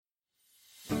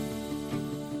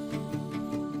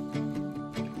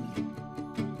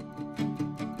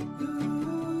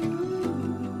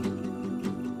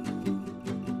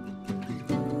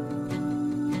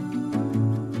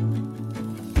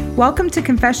Welcome to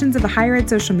Confessions of a Higher Ed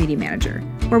Social Media Manager,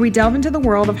 where we delve into the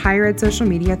world of higher ed social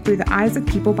media through the eyes of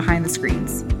people behind the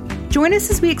screens. Join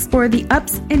us as we explore the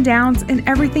ups and downs and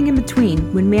everything in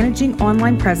between when managing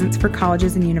online presence for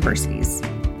colleges and universities.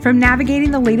 From navigating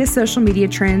the latest social media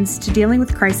trends to dealing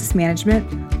with crisis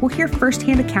management, we'll hear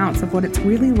firsthand accounts of what it's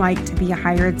really like to be a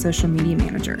higher ed social media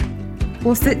manager.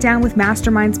 We'll sit down with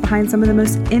masterminds behind some of the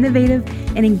most innovative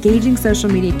and engaging social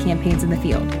media campaigns in the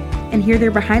field and hear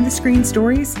their behind-the-screen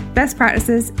stories, best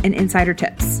practices, and insider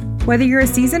tips. Whether you're a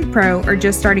seasoned pro or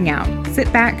just starting out,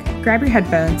 sit back, grab your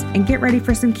headphones, and get ready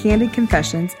for some candid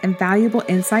confessions and valuable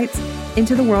insights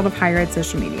into the world of higher ed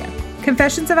social media.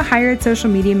 Confessions of a Higher Ed Social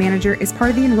Media Manager is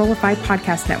part of the Enrollify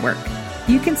podcast network.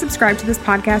 You can subscribe to this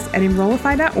podcast at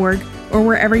enrollify.org or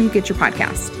wherever you get your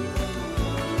podcast.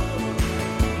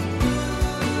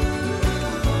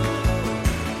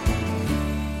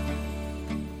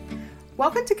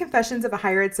 Welcome to Confessions of a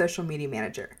Higher Ed Social Media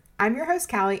Manager. I'm your host,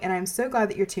 Callie, and I'm so glad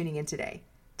that you're tuning in today.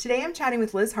 Today, I'm chatting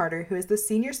with Liz Harder, who is the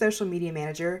Senior Social Media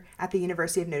Manager at the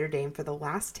University of Notre Dame for the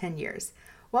last 10 years.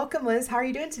 Welcome, Liz. How are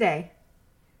you doing today?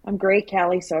 I'm great,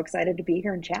 Callie. So excited to be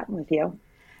here and chatting with you.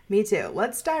 Me too.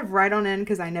 Let's dive right on in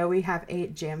because I know we have a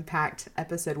jam-packed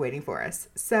episode waiting for us.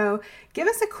 So give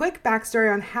us a quick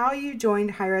backstory on how you joined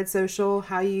Higher Ed Social,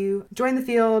 how you joined the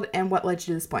field, and what led you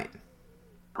to this point.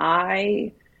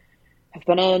 I have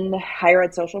been in Higher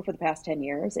Ed Social for the past 10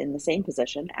 years in the same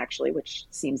position, actually, which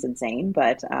seems insane.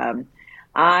 But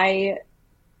I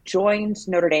joined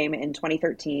Notre Dame in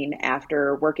 2013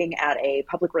 after working at a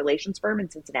public relations firm in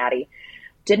Cincinnati.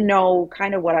 Didn't know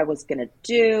kind of what I was going to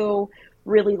do.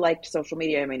 Really liked social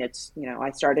media. I mean,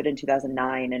 I started in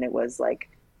 2009 and it was like,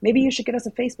 maybe you should get us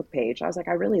a Facebook page. I was like,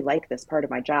 I really like this part of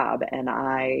my job. And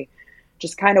I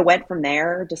just kind of went from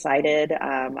there, decided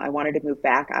I wanted to move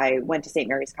back. I went to St.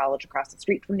 Mary's College across the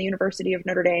street from the University of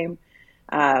Notre Dame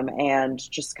and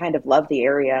just kind of loved the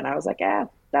area. And I was like,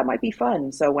 that might be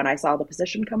fun. So when I saw the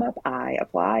position come up, I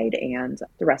applied and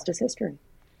the rest is history.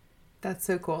 That's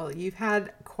so cool. You've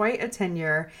had quite a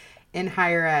tenure in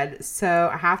higher ed. So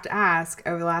I have to ask,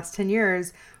 over the last 10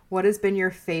 years, what has been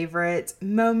your favorite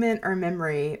moment or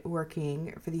memory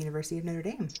working for the University of Notre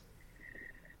Dame?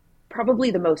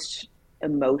 Probably the most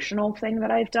emotional thing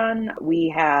that I've done. We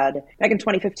had, back in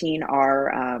 2015,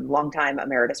 our longtime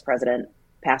emeritus president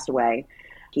passed away.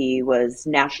 He was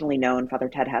nationally known, Father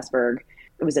Ted Hesburgh.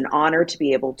 It was an honor to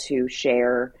be able to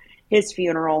share his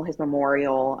funeral, his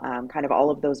memorial, kind of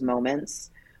all of those moments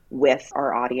with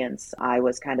our audience. I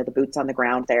was kind of the boots on the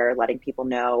ground there, letting people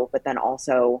know, but then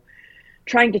also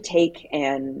trying to take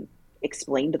and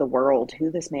explain to the world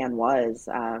who this man was.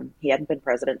 He hadn't been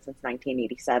president since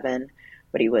 1987,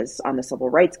 but he was on the Civil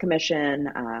Rights Commission.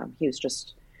 He was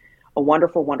just a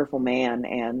wonderful, wonderful man.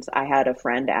 And I had a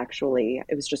friend actually,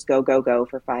 it was just go, go, go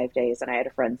for 5 days. And I had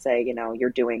a friend say, you're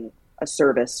doing a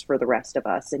service for the rest of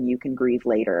us and you can grieve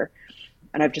later.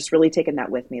 And I've just really taken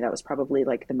that with me. That was probably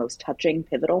like the most touching,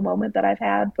 pivotal moment that I've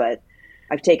had. But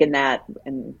I've taken that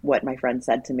and what my friend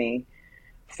said to me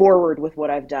forward with what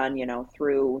I've done,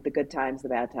 through the good times, the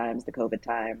bad times, the COVID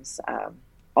times,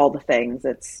 all the things.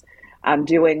 I'm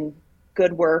doing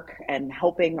good work and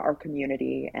helping our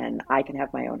community, and I can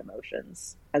have my own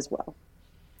emotions as well.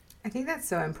 I think that's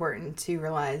so important to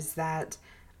realize that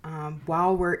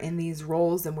while we're in these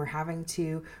roles and we're having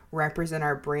to represent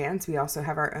our brands, we also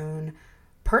have our own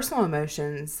personal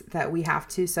emotions that we have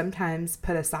to sometimes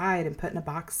put aside and put in a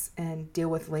box and deal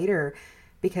with later,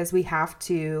 because we have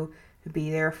to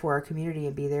be there for our community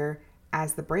and be there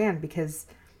as the brand, because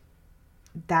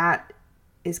that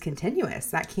is continuous.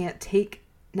 That can't take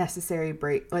necessary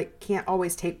can't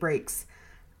always take breaks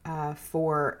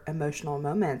for emotional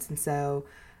moments. And so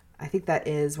I think that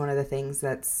is one of the things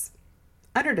that's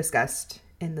under discussed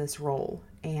in this role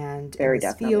and very in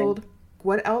this definitely. Field.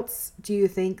 What else do you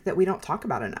think that we don't talk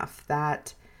about enough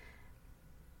that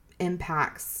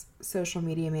impacts social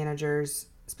media managers,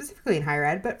 specifically in higher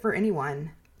ed, but for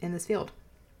anyone in this field?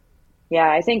 Yeah,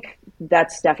 I think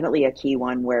that's definitely a key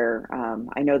one where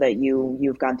I know that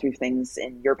you've gone through things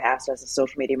in your past as a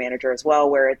social media manager as well,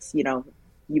 where it's, you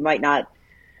might not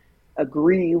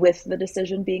agree with the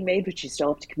decision being made, but you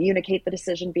still have to communicate the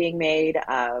decision being made.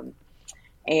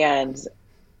 And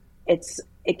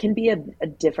it can be a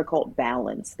difficult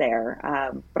balance there.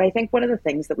 But I think one of the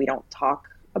things that we don't talk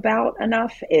about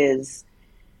enough is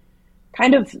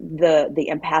kind of the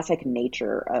empathic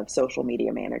nature of social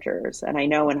media managers. And I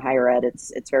know in higher ed,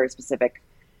 it's very specific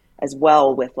as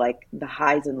well with like the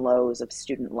highs and lows of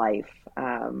student life,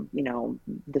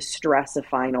 the stress of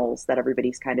finals that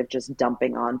everybody's kind of just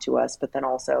dumping onto us, but then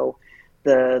also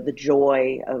the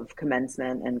joy of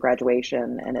commencement and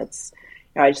graduation. And it's,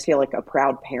 I just feel like a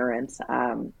proud parent.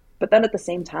 But then at the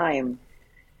same time,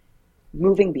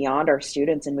 moving beyond our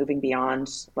students and moving beyond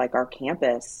like our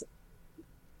campus,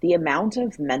 the amount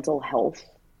of mental health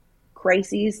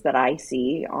crises that I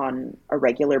see on a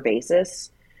regular basis,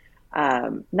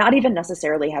 not even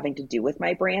necessarily having to do with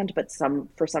my brand, but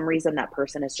for some reason that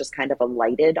person is just kind of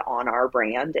alighted on our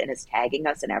brand and is tagging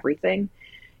us in everything.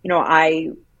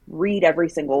 I read every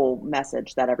single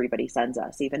message that everybody sends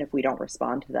us, even if we don't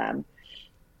respond to them.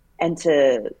 And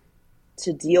to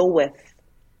deal with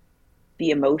the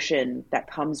emotion that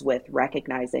comes with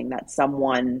recognizing that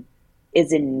someone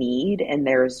is in need and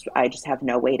I just have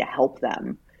no way to help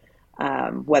them.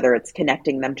 Whether it's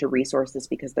connecting them to resources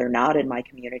because they're not in my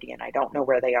community and I don't know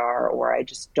where they are, or I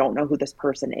just don't know who this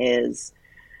person is.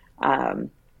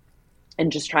 And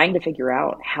just trying to figure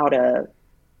out how to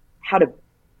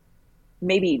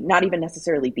maybe not even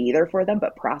necessarily be there for them,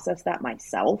 but process that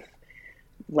myself,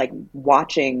 like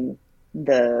watching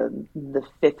the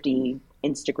 50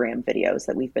 Instagram videos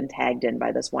that we've been tagged in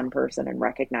by this one person and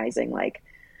recognizing like,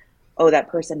 oh, that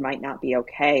person might not be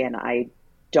okay. And I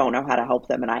don't know how to help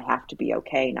them. And I have to be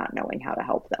okay not knowing how to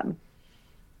help them.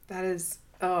 That is,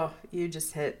 oh, you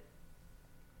just hit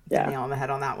the nail on the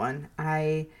head on that one.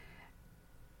 I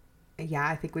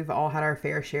think we've all had our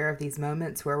fair share of these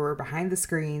moments where we're behind the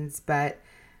screens, but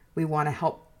we want to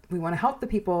help the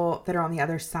people that are on the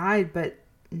other side, but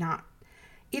not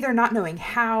knowing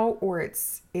how, or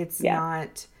it's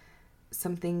not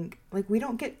something like we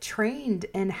don't get trained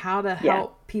in how to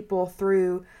help people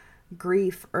through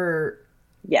grief or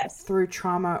through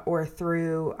trauma or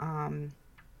through,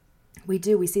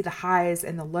 we see the highs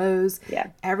and the lows,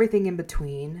 everything in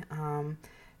between.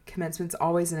 Commencement's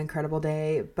always an incredible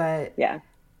day, but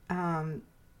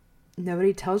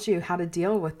nobody tells you how to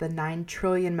deal with the 9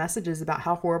 trillion messages about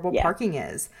how horrible parking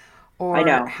is, or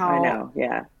how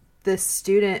this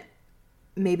student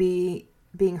maybe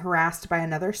being harassed by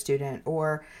another student,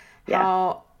 or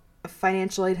how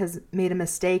financial aid has made a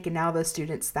mistake and now the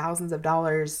student's thousands of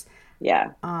dollars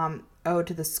owed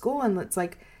to the school. And it's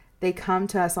like they come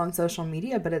to us on social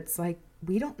media, but it's like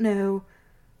we don't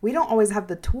always have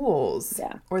the tools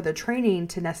or the training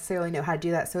to necessarily know how to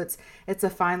do that. So it's a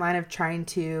fine line of trying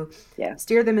to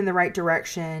steer them in the right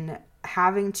direction,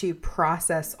 having to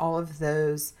process all of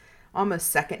those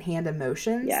almost secondhand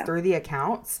emotions through the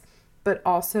accounts, but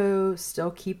also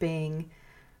still keeping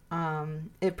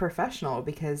it professional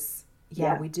because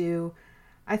we do.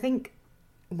 I think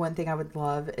one thing I would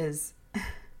love is,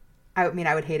 I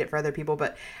would hate it for other people,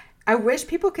 but I wish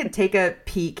people could take a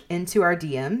peek into our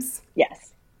DMs.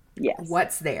 Yes.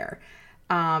 What's there?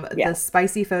 The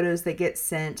spicy photos that get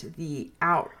sent,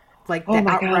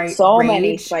 outright so rage.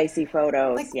 many spicy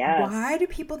photos. Like, why do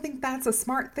people think that's a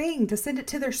smart thing to send it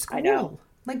to their school? I know.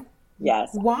 Like, yes.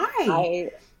 Why?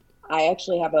 I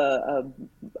actually have a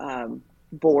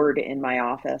board in my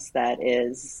office that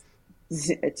is,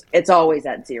 it's always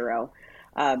at 0,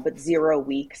 but 0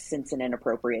 weeks since an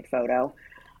inappropriate photo.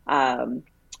 And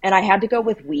I had to go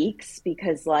with weeks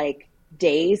because like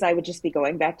days I would just be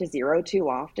going back to 0 too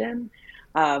often.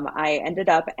 I ended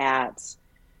up at,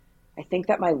 I think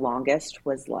that my longest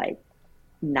was like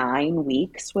 9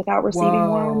 weeks without receiving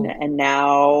one. And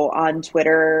now on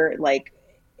Twitter, like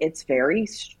it's very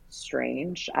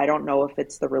strange. I don't know if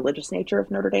it's the religious nature of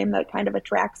Notre Dame that kind of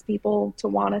attracts people to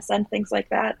want to send things like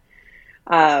that.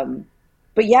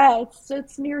 But yeah,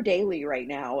 it's near daily right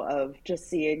now of just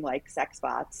seeing like sex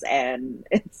bots, and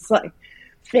it's like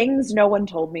things no one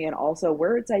told me, and also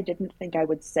words I didn't think I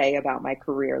would say about my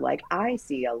career. Like I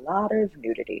see a lot of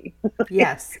nudity.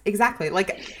 Yes, exactly.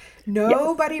 Like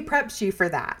nobody preps you for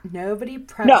that. Nobody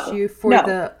preps you for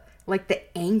the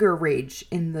anger rage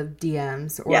in the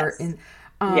DMs or in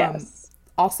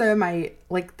Also,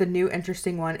 the new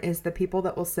interesting one is the people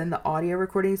that will send the audio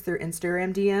recordings through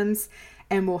Instagram DMs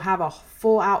and will have a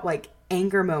full out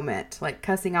anger moment, like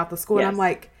cussing out the school. And I'm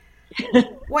like,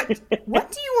 what do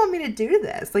you want me to do to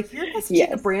this? Like, you're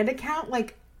messaging a brand account.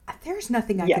 Like, there's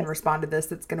nothing I can respond to this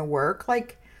that's going to work.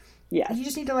 Like, you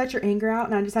just need to let your anger out.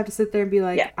 And I just have to sit there and be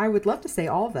like, I would love to say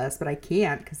all this, but I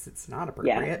can't because it's not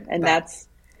appropriate. And that's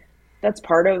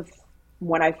part of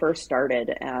when I first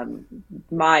started.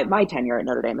 My tenure at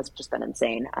Notre Dame has just been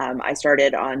insane. I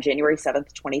started on January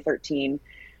 7th, 2013.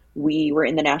 We were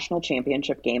in the national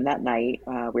championship game that night.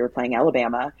 We were playing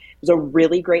Alabama. It was a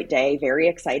really great day, very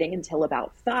exciting until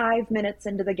about 5 minutes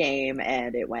into the game,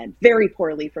 and it went very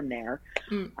poorly from there.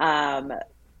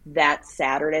 That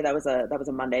Saturday, that was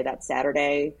a Monday. That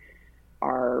Saturday,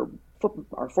 our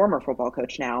former football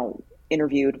coach now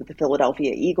interviewed with the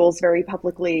Philadelphia Eagles very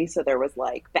publicly, so there was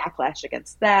backlash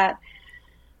against that.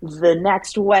 The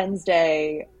next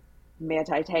Wednesday,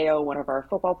 Manti Te'o, one of our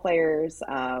football players,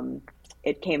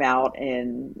 it came out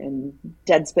in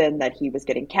Deadspin that he was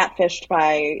getting catfished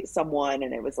by someone,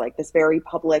 and it was like this very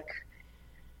public.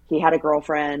 He had a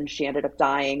girlfriend. She ended up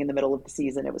dying in the middle of the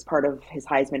season. It was part of his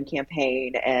Heisman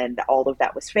campaign, and all of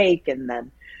that was fake. And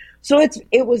then, so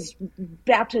it was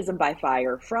baptism by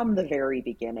fire from the very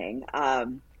beginning,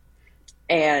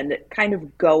 and kind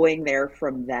of going there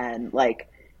from then, like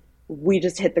we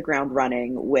just hit the ground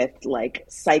running with like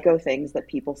psycho things that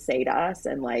people say to us,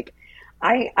 and like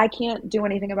I can't do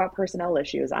anything about personnel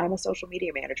issues. I'm a social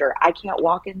media manager. I can't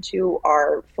walk into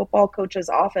our football coach's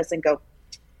office and go,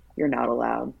 you're not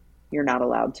allowed. You're not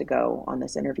allowed to go on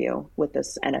this interview with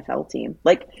this NFL team.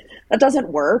 Like, that doesn't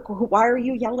work. Why are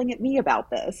you yelling at me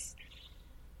about this?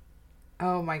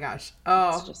 Oh my gosh.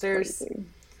 Oh,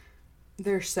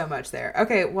 there's so much there.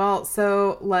 Okay, well,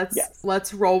 so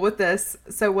let's roll with this.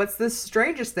 So what's the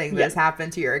strangest thing that's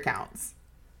happened to your accounts?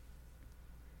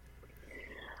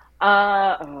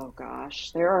 Oh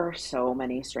gosh, there are so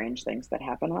many strange things that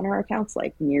happen on our accounts,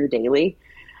 like near daily.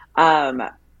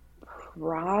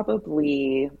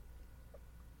 Probably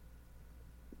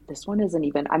this one isn't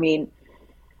even, I mean,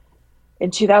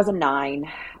 in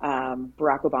 2009,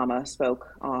 Barack Obama spoke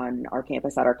on our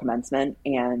campus at our commencement,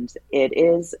 and it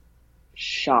is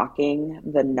shocking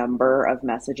the number of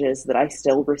messages that I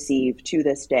still receive to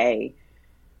this day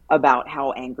about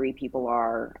how angry people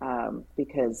are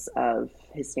because of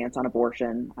his stance on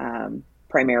abortion,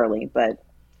 primarily, but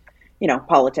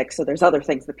politics. So there's other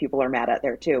things that people are mad at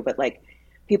there too. But like,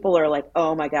 people are like,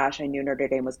 "Oh my gosh, I knew Notre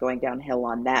Dame was going downhill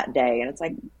on that day," and it's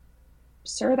like,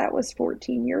 sir, that was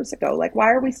 14 years ago. Like,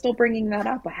 why are we still bringing that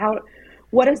up?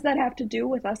 What does that have to do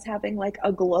with us having like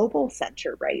a global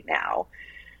censure right now?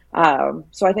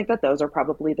 So I think that those are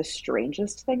probably the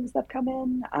strangest things that come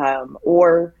in.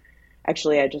 Or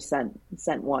actually, I just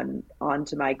sent one on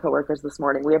to my coworkers this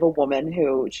morning. We have a woman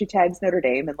who she tags Notre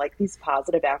Dame in like these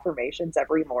positive affirmations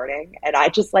every morning. And I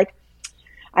just like,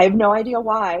 I have no idea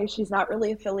why. She's not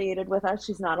really affiliated with us.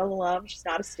 She's not an alum. She's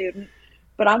not a student.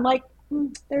 But I'm like,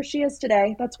 there she is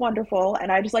today. That's wonderful.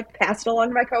 And I just like passed it along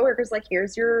to my coworkers, like,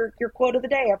 here's your quote of the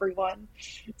day, everyone.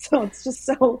 So it's just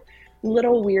so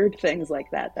little weird things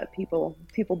like that people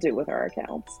do with our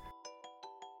accounts.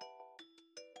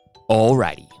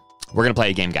 Alrighty. We're going to play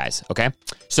a game, guys, okay?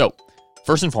 So,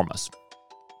 first and foremost,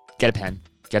 get a pen,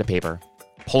 get a paper,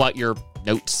 pull out your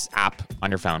notes app on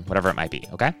your phone, whatever it might be,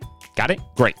 okay? Got it?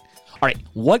 Great. All right,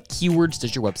 what keywords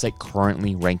does your website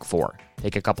currently rank for?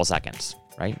 Take a couple seconds,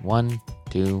 right? 1,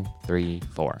 2, 3,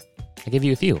 4. I give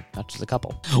you a few, not just a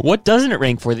couple. What doesn't it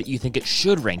rank for that you think it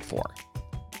should rank for?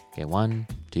 Okay, 1,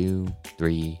 2,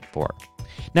 3, 4.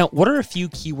 Now, what are a few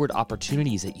keyword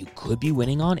opportunities that you could be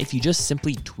winning on if you just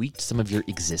simply tweaked some of your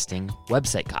existing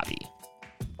website copy?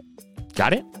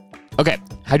 Got it? Okay,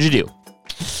 how'd you do?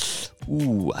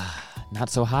 Ooh, not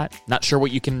so hot? Not sure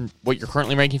what you're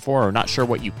currently ranking for, or not sure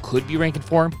what you could be ranking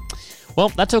for? Well,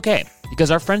 that's okay,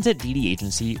 because our friends at DD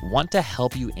Agency want to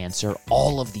help you answer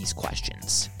all of these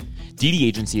questions. DD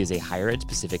Agency is a higher ed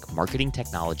specific marketing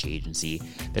technology agency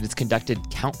that has conducted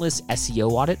countless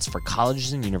SEO audits for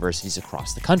colleges and universities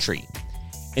across the country.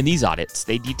 In these audits,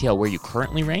 they detail where you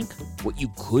currently rank, what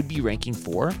you could be ranking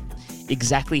for,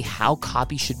 exactly how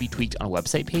copy should be tweaked on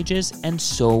website pages, and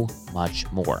so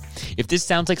much more. If this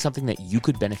sounds like something that you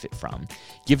could benefit from,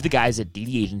 give the guys at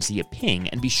DD Agency a ping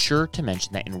and be sure to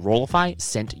mention that Enrollify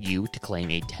sent you to claim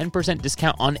a 10%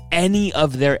 discount on any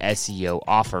of their SEO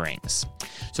offerings.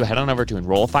 So head on over to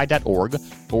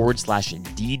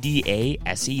enrollify.org/DDA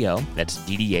SEO. That's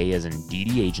DDA as in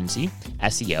DD Agency,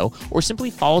 SEO, or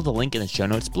simply follow the link in the show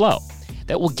notes below.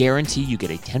 That will guarantee you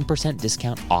get a 10%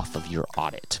 discount off of your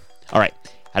audit. All right,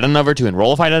 head on over to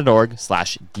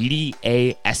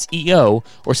enrollify.org/DDA SEO,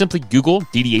 or simply Google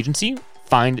DD Agency,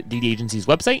 find DD Agency's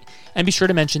website, and be sure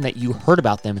to mention that you heard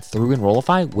about them through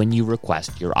Enrollify when you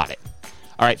request your audit.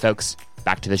 All right, folks,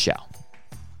 back to the show.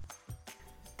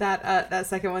 That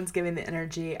second one's giving the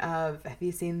energy of, have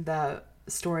you seen the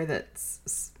story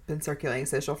that's been circulating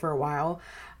social for a while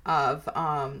of,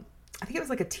 I think it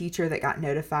was like a teacher that got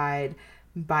notified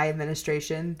by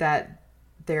administration that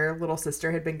their little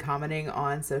sister had been commenting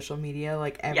on social media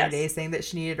like every day saying that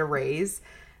she needed a raise.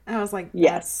 And I was like,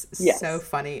 that's so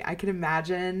funny. I can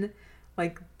imagine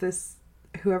like this,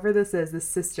 whoever this is, this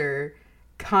sister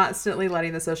constantly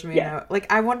letting the social media know.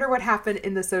 Like, I wonder what happened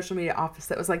in the social media office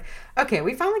that was like, okay,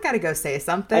 we finally got to go say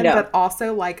something, but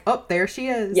also like, oh, there she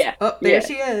is. Oh, there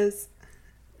she is.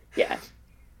 We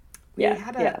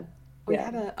had a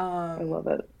I love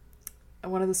it.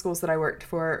 One of the schools that I worked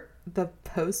for, the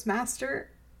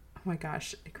postmaster, Oh my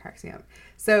gosh, it cracks me up.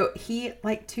 So he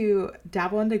liked to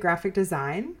dabble into graphic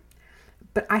design,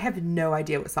 but I have no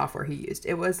idea what software he used.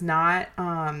 It was not,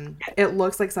 it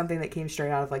looks like something that came straight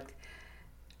out of like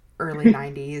early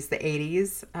 90s, the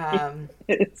 80s,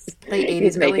 late 80s,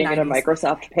 He's early making 90s. it a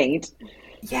Microsoft Paint.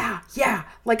 Yeah.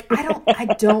 Like I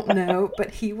don't know, but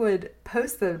he would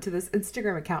post them to this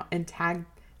Instagram account and tag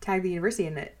the university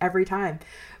in it every time.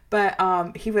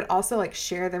 But he would also like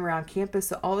share them around campus.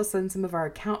 So all of a sudden, some of our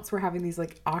accounts were having these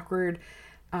like awkward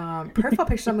profile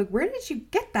pictures. I'm like, where did you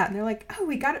get that? And they're like, oh,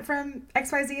 we got it from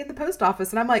XYZ in the post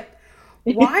office. And I'm like,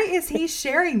 why is he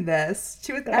sharing this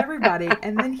with everybody?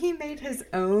 And then he made his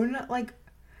own like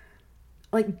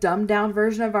dumbed down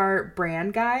version of our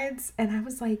brand guides. And I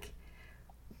was like,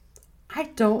 I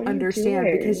don't understand,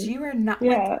 because you are not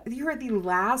like, you are the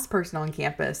last person on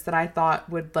campus that I thought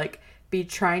would like be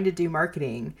trying to do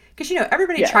marketing, because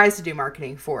everybody tries to do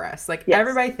marketing for us. Like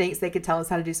everybody thinks they could tell us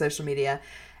how to do social media.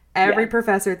 Every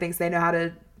professor thinks they know how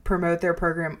to promote their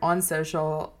program on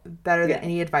social better than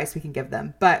any advice we can give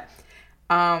them. But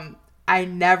I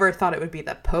never thought it would be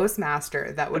the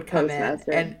postmaster that would come in,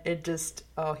 and it just,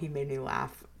 he made me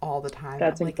laugh all the time.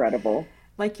 That's incredible.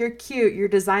 Like, you're cute. Your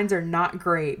designs are not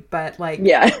great, but like,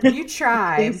 you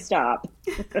try. Please stop.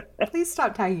 Please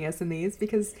stop tagging us in these,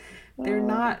 because they're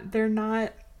not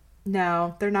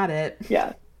it.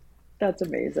 Yeah. That's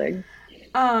amazing.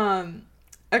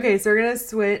 Okay. So we're going to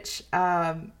switch,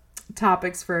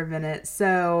 topics for a minute.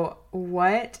 So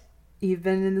you've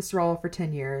been in this role for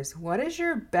 10 years. What is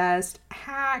your best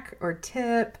hack or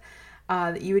tip,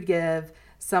 that you would give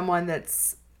someone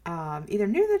that's, either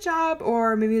new to the job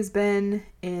or maybe has been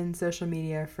in social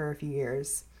media for a few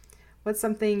years? What's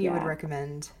something you would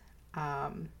recommend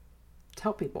to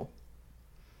help people?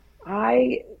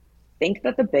 I think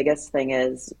that the biggest thing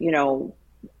is,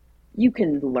 you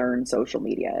can learn social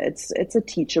media. It's a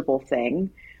teachable thing.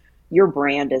 Your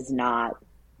brand is not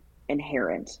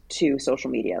inherent to social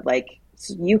media. Like,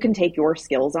 you can take your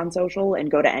skills on social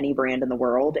and go to any brand in the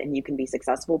world and you can be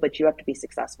successful, but you have to be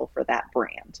successful for that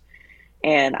brand.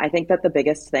 And I think that the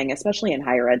biggest thing, especially in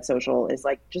higher ed social, is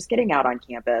like just getting out on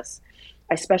campus,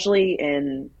 especially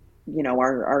in,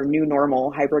 our new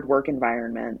normal hybrid work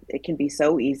environment. It can be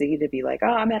so easy to be like, oh,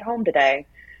 I'm at home today.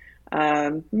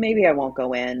 Maybe I won't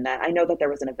go in. I know that there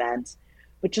was an event,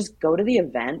 but just go to the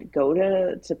event, go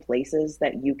to places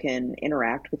that you can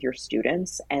interact with your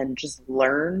students and just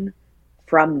learn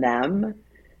from them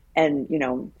and,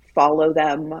 follow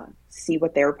them, see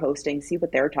what they're posting, see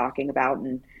what they're talking about.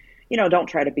 And, don't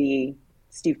try to be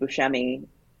Steve Buscemi.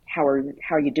 How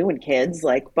are you doing, kids?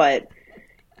 But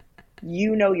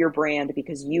your brand,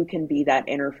 because you can be that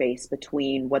interface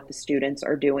between what the students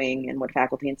are doing and what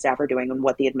faculty and staff are doing and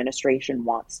what the administration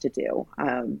wants to do.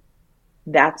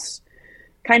 That's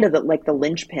kind of the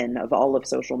linchpin of all of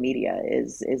social media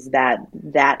is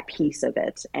that piece of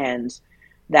it. And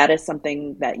that is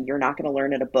something that you're not going to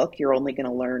learn in a book. You're only going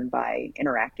to learn by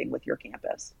interacting with your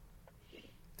campus.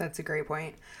 That's a great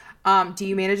point. Do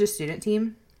you manage a student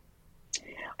team?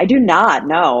 I do not,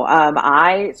 no.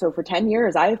 So for 10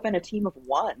 years, I've been a team of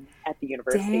one at the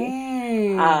university.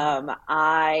 Dang.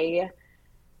 I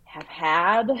have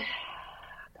had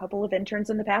a couple of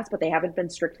interns in the past, but they haven't been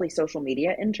strictly social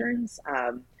media interns.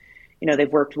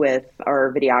 They've worked with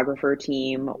our videographer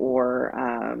team,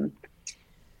 or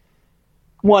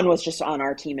one was just on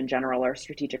our team in general, our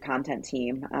strategic content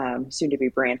team, soon to be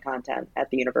brand content at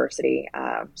the university.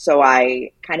 So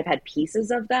I kind of had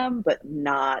pieces of them, but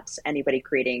not anybody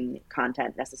creating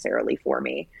content necessarily for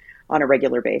me on a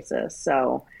regular basis.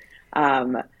 So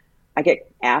I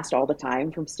get asked all the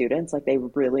time from students, like they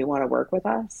really want to work with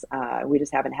us. We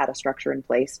just haven't had a structure in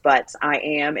place, but I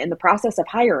am in the process of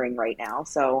hiring right now.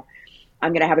 So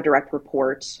I'm going to have a direct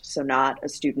report. So not a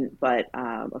student, but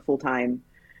a full-time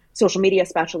social media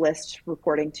specialist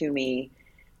reporting to me.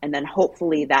 And then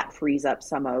hopefully that frees up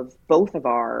some of both of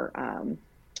our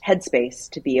headspace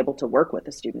to be able to work with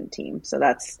the student team. So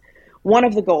that's one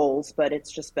of the goals, but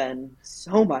it's just been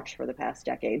so much for the past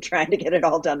decade trying to get it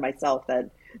all done myself that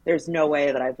there's no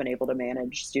way that I've been able to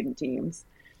manage student teams.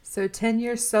 So 10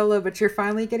 years solo, but you're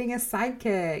finally getting a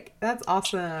sidekick. That's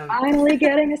awesome. Finally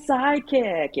getting a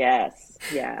sidekick. Yes.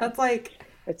 Yeah. That's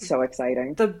it's so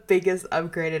exciting. The biggest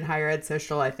upgrade in higher ed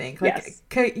social, I think. Yes.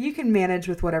 You can manage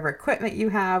with whatever equipment you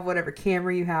have, whatever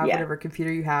camera you have, whatever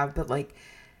computer you have, but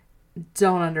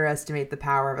don't underestimate the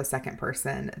power of a second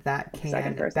person that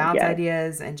can bounce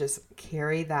ideas and just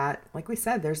carry that. Like we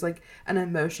said, there's an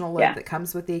emotional load that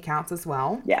comes with the accounts as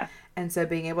well. Yeah. And so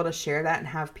being able to share that and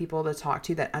have people to talk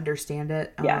to that understand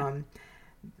it,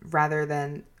 rather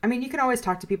than, you can always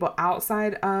talk to people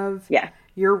outside of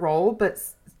your role, but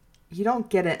you don't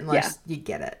get it unless you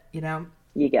get it, you know?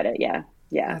 You get it. Yeah.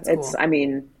 Yeah. That's cool. I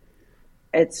mean,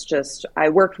 it's just, I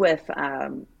worked with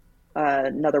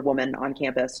another woman on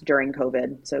campus during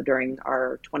COVID. So during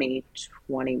our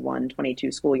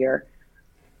 2021-22 school year.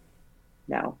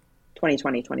 No,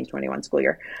 2020-2021 school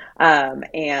year.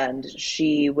 And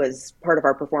she was part of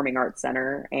our Performing Arts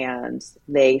Center, and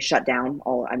they shut down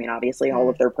obviously all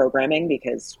of their programming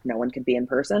because no one could be in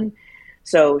person.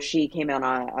 So she came on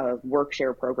a work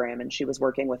share program, and she was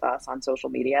working with us on social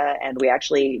media, and we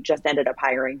actually just ended up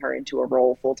hiring her into a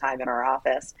role full-time in our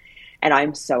office. And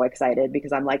I'm so excited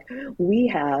because I'm like, we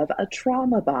have a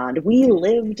trauma bond. We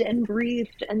lived and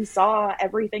breathed and saw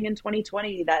everything in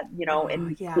 2020 that,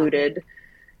 included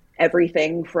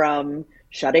everything from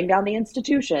shutting down the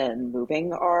institution,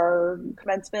 moving our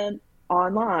commencement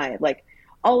online, like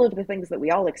all of the things that we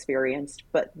all experienced.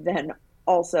 But then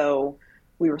also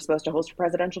we were supposed to host a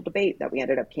presidential debate that we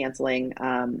ended up canceling,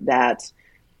 that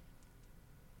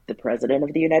the president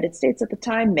of the United States at the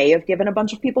time may have given a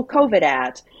bunch of people COVID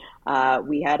at.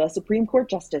 We had a Supreme Court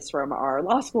justice from our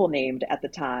law school named at the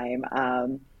time.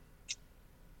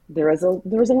 There was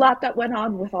a lot that went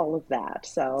on with all of that.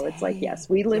 So it's like, yes,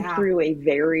 we lived through a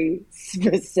very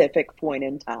specific point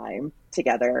in time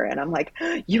together. And I'm like,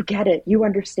 you get it. You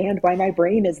understand why my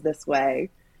brain is this way.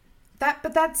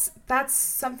 But that's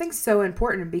something so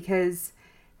important, because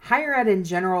higher ed in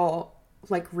general,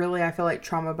 like really, I feel like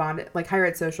trauma bonded, like higher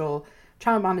ed social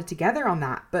trauma bonded together on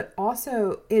that. But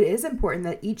also it is important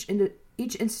that each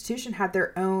institution had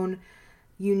their own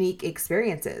unique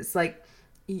experiences. Like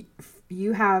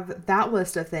you have that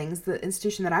list of things. The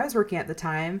institution that I was working at the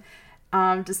time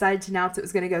decided to announce it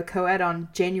was going to go co-ed on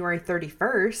January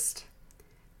 31st.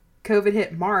 COVID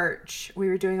hit March. We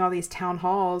were doing all these town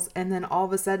halls, and then all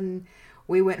of a sudden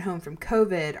we went home from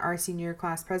COVID. Our senior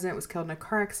class president was killed in a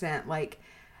car accident. Like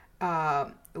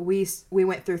we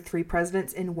went through 3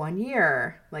 presidents in 1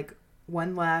 year. Like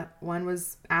one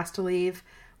was asked to leave.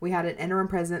 We had an interim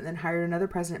president, then hired another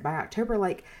president by October.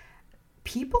 Like,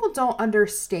 people don't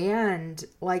understand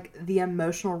like the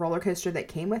emotional roller coaster that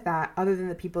came with that, other than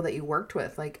the people that you worked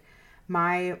with. Like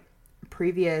my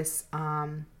previous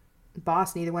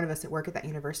boss, neither one of us that work at that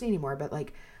university anymore, but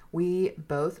like we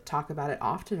both talk about it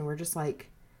often, and we're just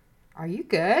like, are you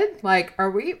good? Like,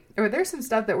 are there some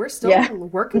stuff that we're still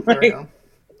working through,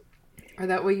 or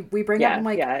that we bring up and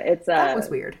like, it's that was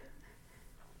weird.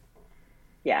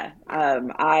 Yeah.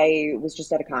 I was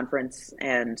just at a conference,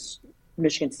 and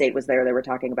Michigan State was there. They were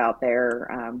talking about their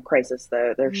crisis,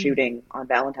 their shooting on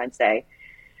Valentine's Day.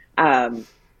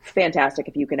 Fantastic.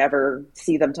 If you can ever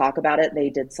see them talk about it, they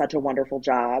did such a wonderful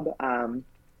job.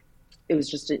 It was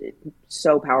just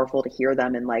so powerful to hear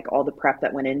them, and like all the prep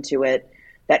that went into it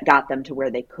that got them to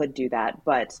where they could do that.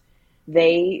 But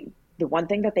the one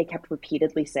thing that they kept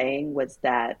repeatedly saying was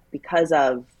that because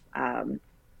of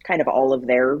kind of all of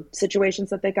their situations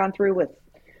that they've gone through with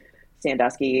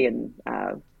Sandusky and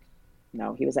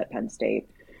no, he was at Penn State.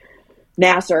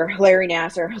 Larry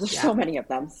Nassar. There's so many of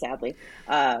them, sadly.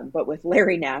 But with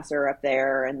Larry Nassar up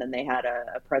there, and then they had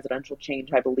a presidential change,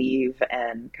 I believe,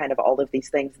 and kind of all of these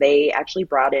things, they actually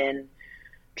brought in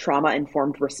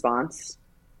trauma-informed response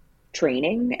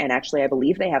training. And actually, I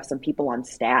believe they have some people on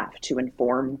staff to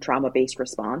inform trauma-based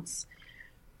response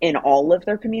in all of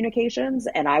their communications.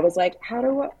 And I was like, how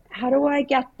do I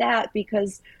get that?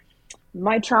 Because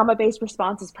my trauma-based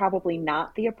response is probably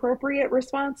not the appropriate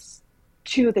response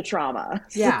to the trauma.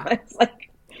 Yeah. So it's like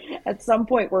at some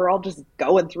point we're all just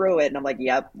going through it, and I'm like,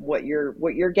 yep, what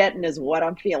you're getting is what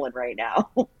I'm feeling right now.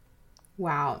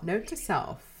 Wow. Note to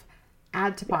self,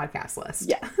 add to podcast list.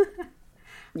 Yeah.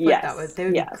 Yes. They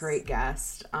would be a great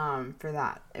guest for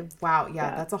that. Wow.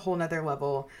 Yeah. That's a whole nother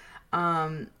level.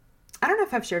 I don't know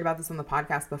if I've shared about this on the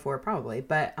podcast before, probably,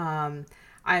 but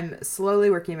I'm slowly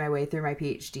working my way through my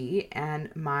PhD, and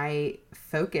my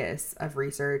focus of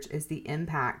research is the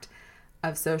impact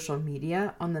of social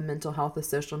media on the mental health of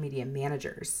social media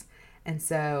managers. And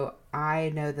so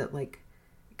I know that like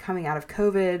coming out of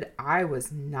COVID, I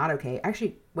was not okay.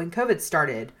 Actually, when COVID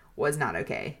started, was not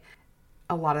okay.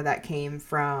 A lot of that came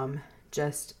from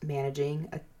just managing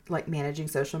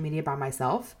social media by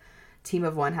myself. Team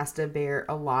of one has to bear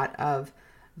a lot of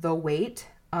the weight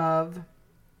of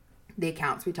the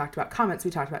accounts. We talked about comments, we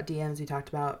talked about DMs, we talked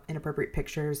about inappropriate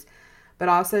pictures, but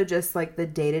also just like the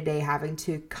day-to-day having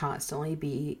to constantly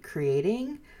be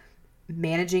creating,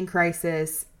 managing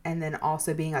crisis, and then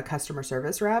also being a customer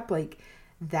service rep. Like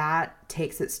that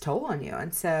takes its toll on you.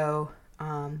 And so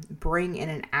bring in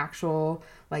an actual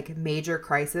like major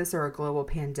crisis or a global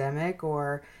pandemic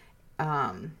or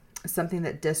something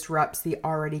that disrupts the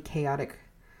already chaotic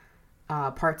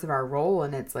parts of our role,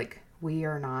 and it's like, we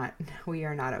are not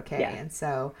okay. Yeah. And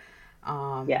so,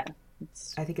 I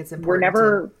think it's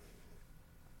important.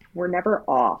 We're never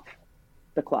off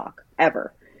the clock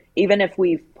ever. Even if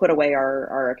we've put away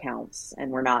our accounts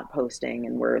and we're not posting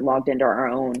and we're logged into our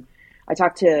own. I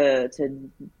talk to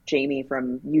Jamie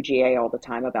from UGA all the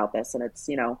time about this, and it's,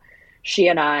 she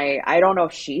and I don't know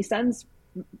if she sends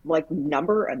like a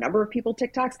number of people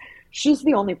TikToks. She's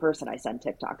the only person I send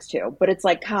TikToks to, but it's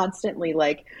like constantly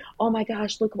like, oh my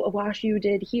gosh, look what Wash you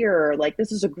did here. Like,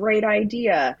 this is a great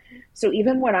idea. So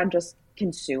even when I'm just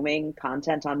consuming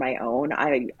content on my own,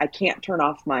 I can't turn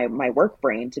off my work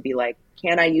brain to be like,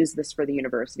 can I use this for the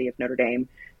University of Notre Dame?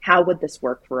 How would this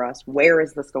work for us? Where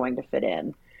is this going to fit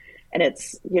in? And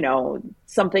it's,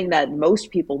 something that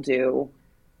most people do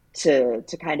to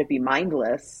kind of be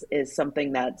mindless is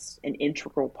something that's an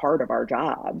integral part of our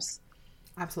jobs.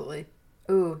 Absolutely.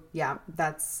 Ooh, yeah,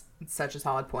 that's such a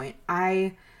solid point.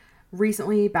 I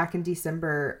recently, back in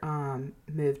December,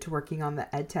 moved to working on the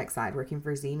EdTech side, working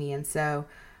for Zemi. And so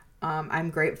I'm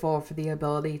grateful for the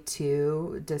ability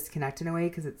to disconnect in a way,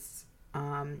 because it's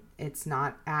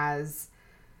not as...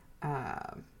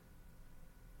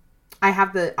 I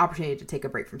have the opportunity to take a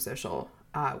break from social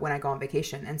when I go on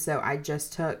vacation. And so I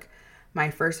just took my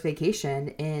first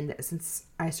vacation since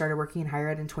I started working in higher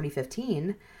ed in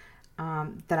 2015,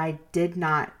 that I did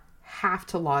not have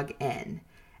to log in.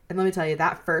 And let me tell you,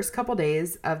 that first couple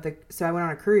days so I went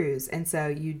on a cruise, and so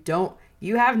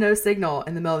you have no signal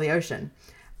in the middle of the ocean.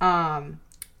 And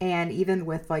even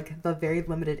with like the very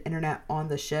limited internet on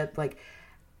the ship, like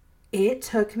it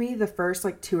took me the first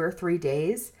like 2 or 3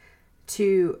 days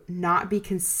to not be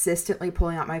consistently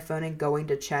pulling out my phone and going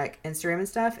to check Instagram and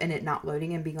stuff, and it not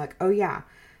loading and being like, oh yeah,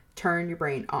 turn your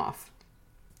brain off.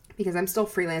 Because I'm still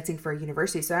freelancing for a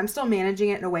university, so I'm still managing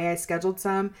it in a way. I scheduled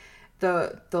some.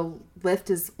 The lift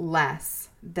is less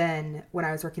than when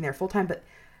I was working there full time, but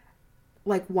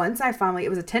like once I finally, it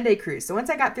was a 10-day cruise. So once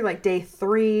I got through like day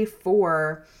 3,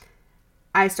 4,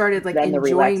 I started like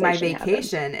enjoying my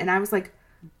vacation happened. And I was like,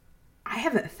 I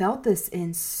haven't felt this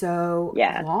in so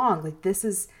long. Like,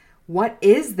 what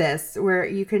is this? Where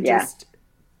you can just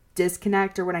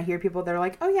disconnect. Or when I hear people, they're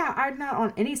like, oh yeah, I'm not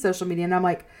on any social media. And I'm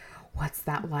like, what's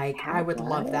that like? I would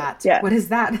love that. Yeah. What is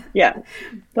that? Yeah.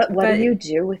 But what do you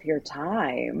do with your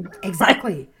time?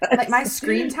 Exactly. Like my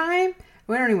screen time,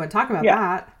 we don't even want to talk about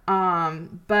that.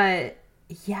 But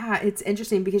yeah, it's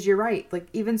interesting because you're right. Like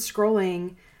even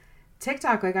scrolling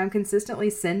TikTok, like I'm consistently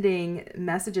sending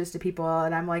messages to people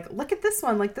and I'm like, look at this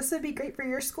one. Like this would be great for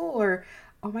your school. Or,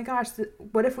 oh my gosh,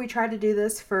 what if we tried to do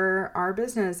this for our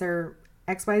business or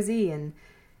XYZ? And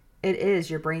it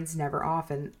is, your brain's never off.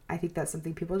 And I think that's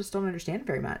something people just don't understand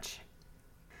very much.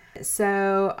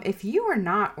 So if you are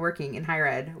not working in higher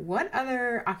ed, what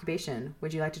other occupation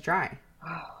would you like to try?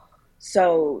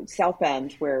 So South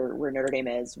Bend, where Notre Dame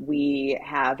is, we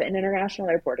have an international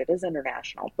airport. It is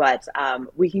international, but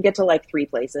we can get to like 3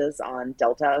 places on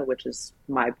Delta, which is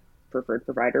my preferred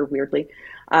provider, weirdly.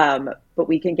 But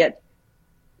we can get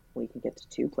to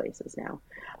 2 places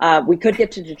now. We could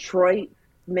get to Detroit,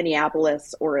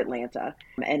 Minneapolis, or Atlanta,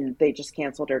 and they just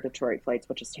canceled our Detroit flights,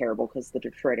 which is terrible because the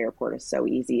Detroit airport is so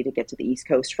easy to get to the East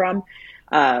Coast from.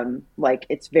 Like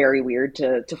it's very weird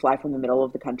to fly from the middle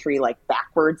of the country, like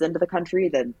backwards into the country,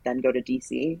 then go to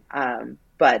DC.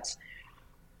 But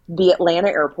the Atlanta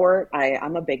airport,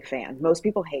 I'm a big fan. Most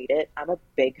people hate it. I'm a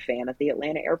big fan of the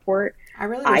Atlanta airport. I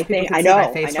really wish people could see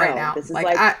my face right now. This is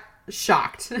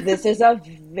shocked. This is a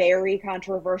very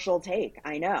controversial take.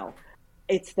 I know.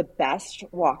 It's the best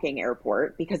walking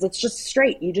airport because it's just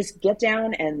straight. You just get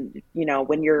down and,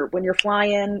 when you're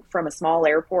flying from a small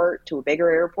airport to a bigger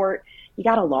airport, you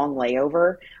got a long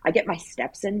layover. I get my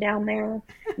steps in down there.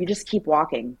 You just keep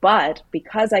walking. But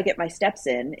because I get my steps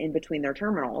in between their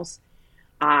terminals,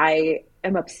 I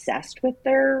am obsessed with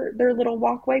their little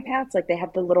walkway paths. Like they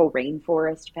have the little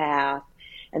rainforest path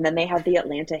and then they have the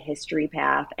Atlanta history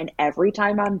path. And every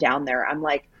time I'm down there, I'm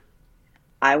like,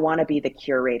 I want to be the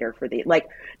curator for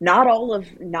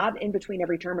not in between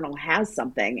every terminal has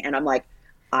something. And I'm like,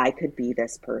 I could be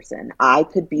this person. I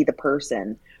could be the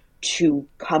person to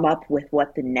come up with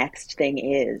what the next thing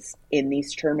is in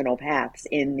these terminal paths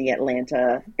in the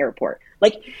Atlanta airport.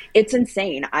 Like, it's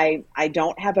insane. I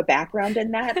don't have a background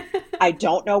in that. I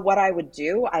don't know what I would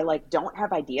do. I don't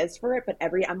have ideas for it, but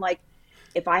I'm like,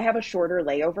 if I have a shorter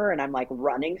layover and I'm like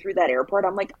running through that airport,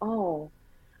 I'm like, oh,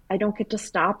 I don't get to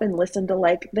stop and listen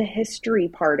to the history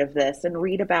part of this and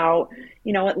read about,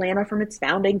 Atlanta from its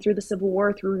founding through the Civil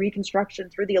War, through Reconstruction,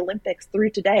 through the Olympics,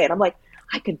 through today. And I'm like,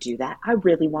 I could do that. I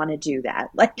really want to do that.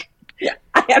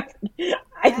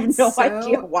 I have no so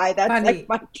idea why that's funny. like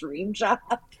my dream job.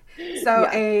 So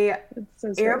Yeah, a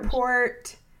so strange.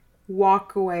 airport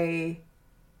walkaway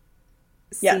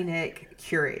Yeah. scenic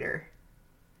curator.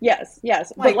 Yes,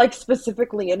 but like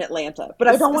specifically in Atlanta. But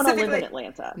I don't want to live in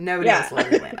Atlanta. Nobody wants to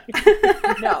live in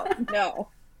Atlanta. No.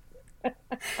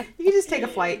 You can just take a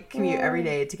flight commute every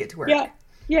day to get to work.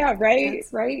 Yeah, right.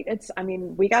 It's, I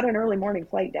mean, we got an early morning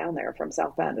flight down there from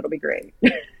South Bend. It'll be great.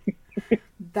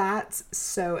 That's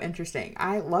so interesting.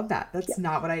 I love that. That's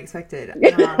not what I expected.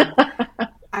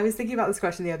 I was thinking about this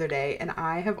question the other day, and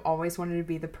I have always wanted to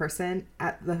be the person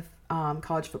at the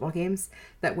college football games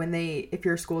that when if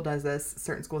your school does this,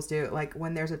 certain schools do, like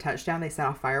when there's a touchdown, they set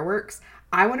off fireworks.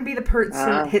 I want to be the person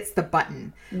that hits the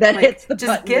button. Hits the just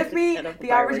button. Give me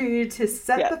the opportunity to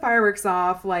set the fireworks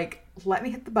off. Like, let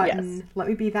me hit the button. Yes. Let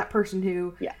me be that person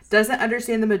who Yes. doesn't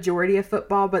understand the majority of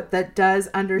football, but that does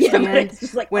understand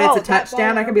it's like, when it's a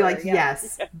touchdown. I can be like, over.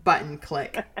 yes, button,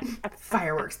 click,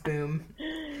 fireworks, boom.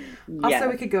 Also, Yes,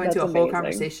 we could go into a that's whole amazing.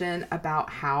 conversation about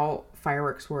how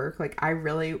fireworks work. Like, I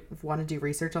really want to do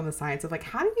research on the science of, like,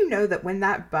 how do you know that when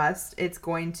that busts, it's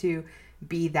going to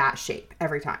be that shape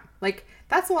every time? Like,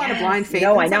 that's a lot of blind faith.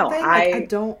 No, in I know. something. Like, I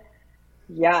don't.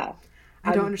 Yeah.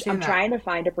 I don't understand I'm that. trying to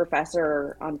find a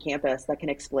professor on campus that can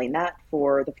explain that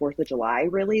for the 4th of July,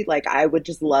 really. Like, I would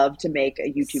just love to make a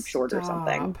YouTube short or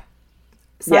something.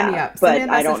 Sign me up. But Send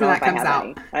me a I don't message know when if that I comes have out.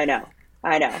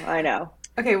 any. I know.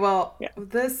 Okay, well,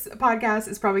 this podcast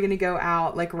is probably going to go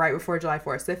out like right before July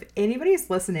 4th. So if anybody's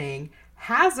listening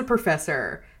has a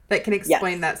professor that can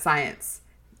explain that science,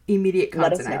 immediate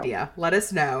content idea, let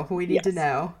us know. We need to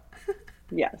know.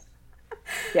 Yes.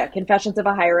 Yeah, Confessions of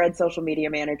a Higher Ed Social Media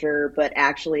Manager, but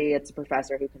actually it's a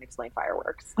professor who can explain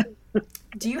fireworks.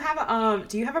 Do you have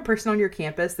a person on your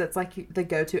campus that's like the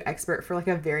go-to expert for like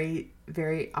a very,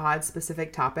 very odd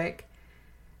specific topic?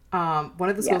 One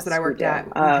of the schools that I worked at,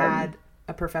 we had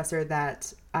a professor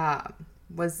that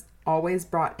was always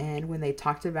brought in when they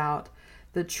talked about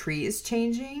the trees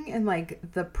changing and like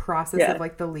the process of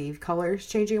like the leaf colors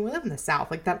changing. We live in the South,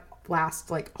 like that lasts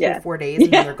like whole 4 days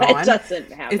and then they're gone. It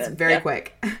doesn't happen. It's very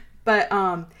quick.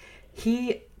 But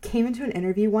he came into an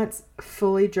interview once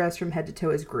fully dressed from head to toe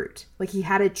as Groot. Like he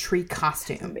had a tree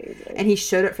costume and he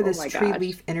showed up for this tree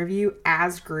leaf interview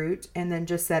as Groot and then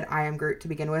just said, "I am Groot" to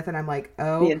begin with. And I'm like,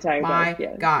 oh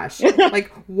my gosh.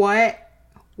 Like what?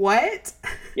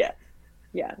 Yeah.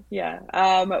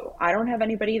 I don't have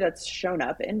anybody that's shown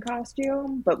up in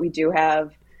costume, but we do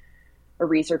have a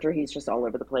researcher. He's just all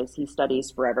over the place. He studies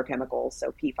forever chemicals,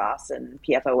 so PFAS and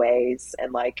PFOAs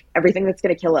and like everything that's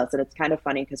going to kill us. And it's kind of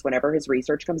funny because whenever his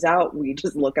research comes out, we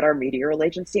just look at our media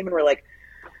relations team and we're like,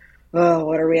 oh,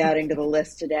 what are we adding to the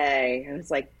list today? And it's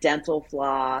like dental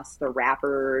floss, the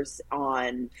wrappers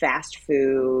on fast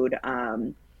food,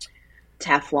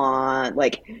 Teflon,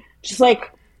 like just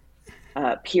like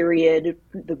period.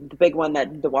 The big one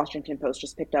that the Washington Post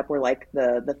just picked up were like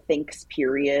the Thinks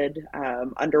period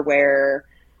underwear,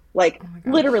 like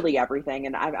literally everything.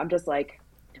 And I'm just like,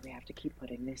 do we have to keep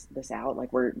putting this out?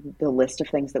 Like the list of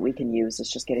things that we can use is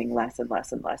just getting less and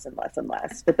less and less and less and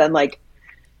less. But then like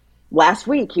last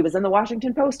week he was in the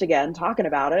Washington Post again talking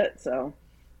about it. So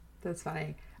that's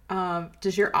funny.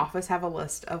 Does your office have a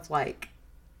list of like,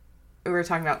 we were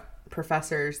talking about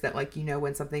professors that like, you know,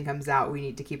 when something comes out we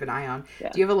need to keep an eye on. Do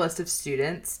you have a list of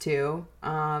students too?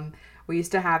 We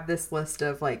used to have this list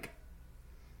of like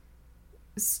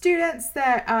students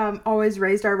that always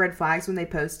raised our red flags when they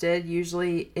posted.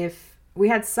 Usually if we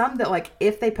had some that like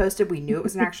if they posted we knew it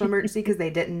was an actual emergency because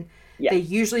they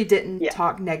usually didn't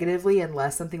talk negatively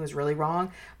unless something was really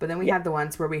wrong. But then we had the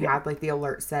ones where we had like the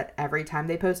alert set every time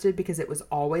they posted because it was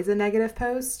always a negative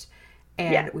post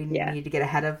and we needed to get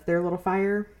ahead of their little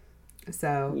fire.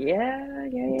 So yeah,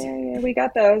 we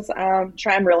got those.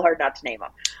 Trying real hard not to name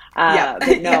them.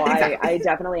 But no, exactly. I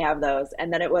definitely have those.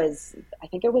 And then I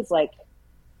think it was like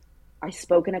I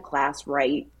spoke in a class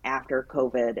right after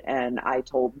COVID, and I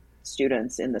told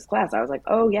students in this class, I was like,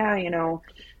 oh yeah, you know,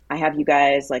 I have you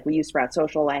guys, like we use Sprout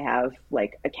Social. I have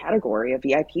like a category, a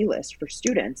VIP list for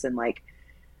students, and like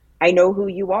I know who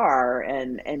you are.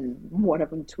 And one of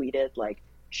them tweeted like,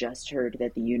 just heard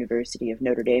that the University of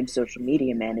Notre Dame social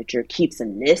media manager keeps a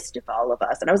list of all of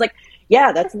us. And I was like,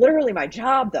 yeah, that's literally my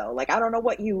job though. Like, I don't know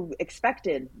what you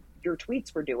expected your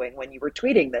tweets were doing when you were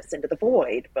tweeting this into the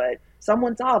void, but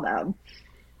someone saw them.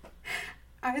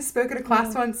 I spoke at a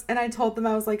class once and I told them,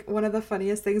 I was like, one of the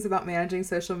funniest things about managing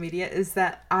social media is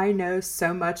that I know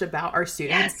so much about our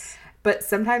students, but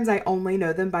sometimes I only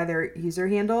know them by their user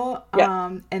handle.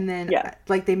 And then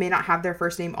like they may not have their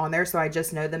first name on there. So I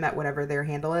just know them at whatever their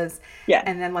handle is.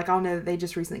 And then like I'll know that they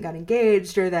just recently got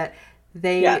engaged or that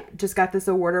they just got this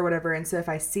award or whatever. And so if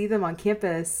I see them on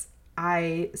campus,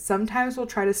 I sometimes will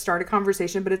try to start a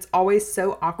conversation, but it's always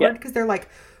so awkward because they're like,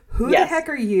 who the heck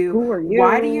are you? Who are you?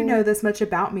 Why do you know this much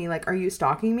about me? Like, are you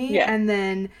stalking me? Yeah. And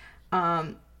then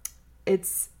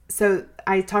so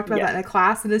I talked about that in a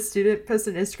class, and a student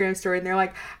posted an Instagram story, and they're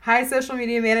like, hi, social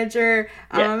media manager.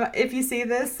 If you see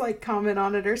this, like, comment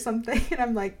on it or something. And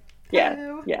I'm like,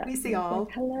 hello, we see all.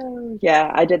 Like, hello.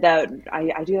 Yeah, I did that.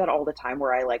 I do that all the time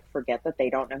where I, like, forget that they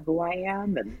don't know who I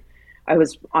am. And I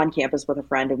was on campus with a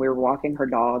friend, and we were walking her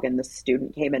dog, and this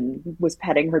student came and was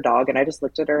petting her dog, and I just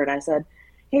looked at her and I said,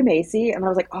 hey, Macy. And I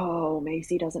was like, oh,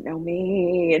 Macy doesn't know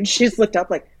me. And she just looked up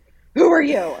like, who are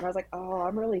you? And I was like, oh,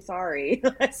 I'm really sorry.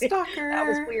 Stalker. That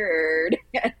was weird.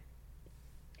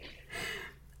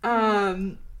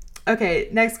 Okay,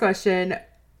 next question.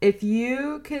 If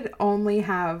you could only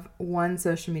have one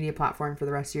social media platform for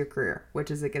the rest of your career,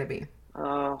 which is it going to be?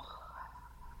 Oh,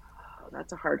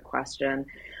 that's a hard question.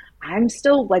 I'm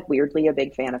still, like, weirdly a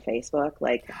big fan of Facebook.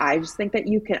 Like, I just think that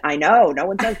you can, I know no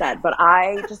one says that, but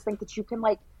I just think that you can,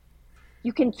 like,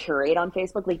 you can curate on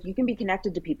Facebook. Like, you can be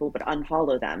connected to people, but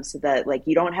unfollow them so that, like,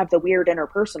 you don't have the weird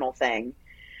interpersonal thing.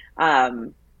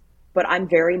 But I'm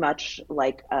very much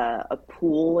like a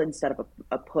pull instead of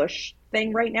a push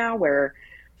thing right now, where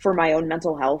for my own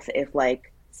mental health, if,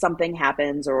 like, something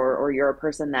happens or you're a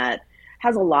person that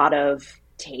has a lot of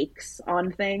takes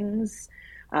on things,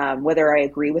 whether I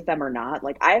agree with them or not,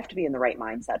 like, I have to be in the right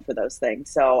mindset for those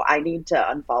things. So I need to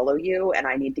unfollow you, and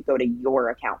I need to go to your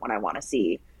account when I want to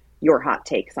see your hot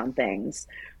takes on things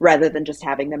rather than just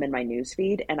having them in my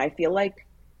newsfeed. And I feel like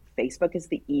Facebook is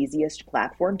the easiest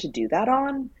platform to do that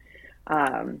on.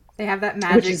 They have that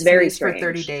magic which is very for strange.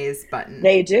 30 days button.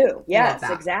 They do. Yes,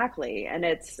 exactly. And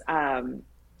it's,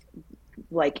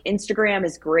 like, Instagram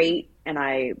is great. And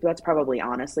that's probably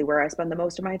honestly where I spend the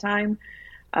most of my time.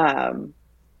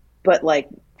 But, like,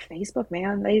 Facebook,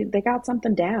 man, they got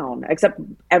something down, except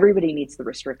everybody needs the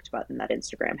restrict button that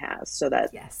Instagram has so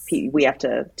that we have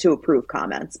to approve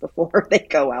comments before they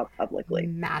go out publicly.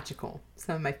 Magical.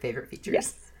 Some of my favorite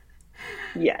features.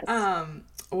 Yes.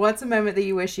 What's a moment that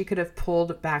you wish you could have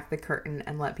pulled back the curtain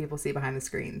and let people see behind the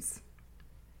screens?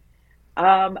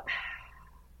 Yeah,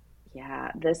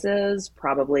 this is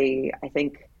probably, I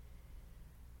think,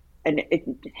 and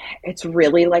it's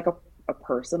really like a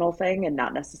personal thing and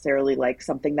not necessarily like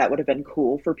something that would have been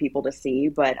cool for people to see.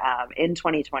 But in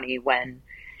 2020, when,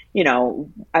 you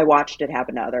know, I watched it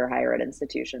happen to other higher ed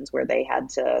institutions where they had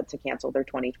to cancel their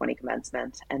 2020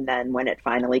 commencement. And then when it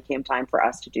finally came time for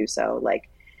us to do so, like,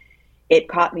 it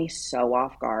caught me so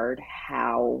off guard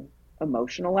how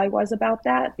emotional I was about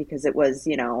that, because it was,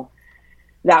 you know,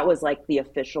 that was like the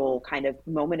official kind of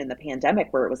moment in the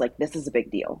pandemic where it was like, this is a big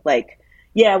deal. Like,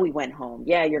 yeah, we went home.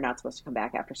 Yeah, you're not supposed to come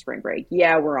back after spring break.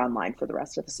 Yeah, we're online for the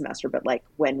rest of the semester. But, like,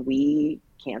 when we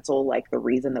cancel, like, the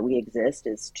reason that we exist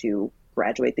is to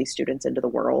graduate these students into the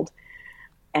world.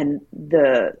 And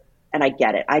I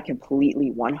get it. I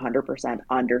completely 100%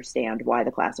 understand why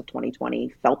the class of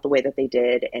 2020 felt the way that they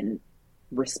did and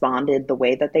responded the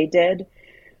way that they did.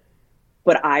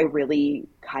 But I really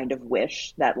kind of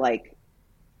wish that, like,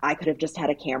 I could have just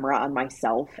had a camera on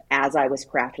myself as I was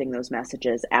crafting those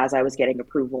messages, as I was getting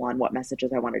approval on what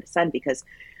messages I wanted to send, because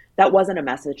that wasn't a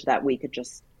message that we could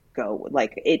just go,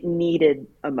 like, it needed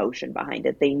emotion behind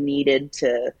it.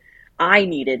 I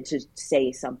needed to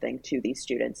say something to these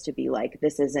students to be like,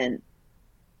 this isn't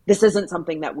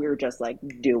something that we're just, like,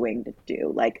 doing to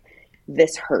do. Like,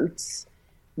 this hurts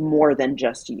more than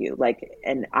just you. Like,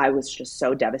 and I was just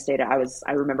so devastated.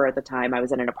 I remember at the time I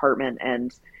was in an apartment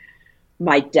and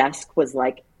my desk was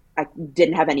like, I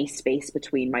didn't have any space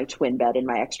between my twin bed and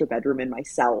my extra bedroom and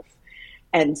myself.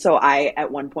 And so I,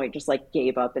 at one point, just, like,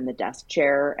 gave up in the desk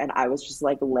chair, and I was just,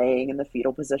 like, laying in the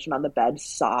fetal position on the bed,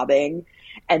 sobbing,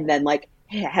 and then, like,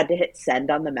 had to hit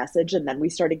send on the message. And then we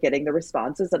started getting the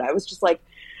responses, and I was just like,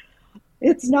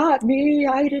 it's not me.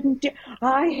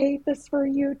 I hate this for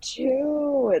you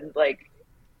too. And, like,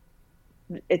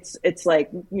 it's like,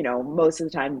 you know, most of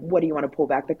the time, what do you want to pull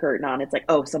back the curtain on? It's like,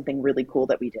 oh, something really cool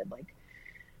that we did. Like,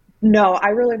 no, I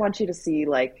really want you to see,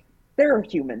 like, there are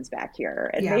humans back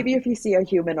here. And maybe if you see a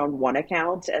human on one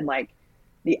account and, like,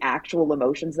 the actual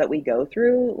emotions that we go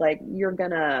through, like, you're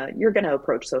gonna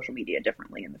approach social media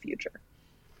differently in the future.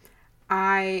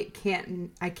 I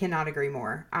cannot agree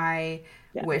more. I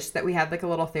wish that we had, like, a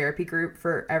little therapy group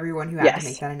for everyone who had to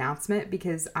make that announcement,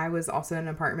 because I was also in an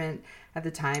apartment at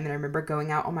the time, and I remember going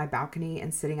out on my balcony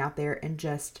and sitting out there and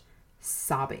just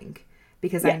sobbing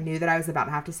because I knew that I was about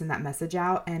to have to send that message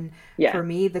out. And for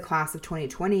me, the class of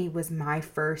 2020 was my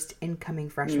first incoming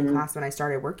freshman class when I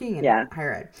started working in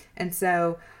higher ed. And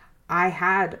so I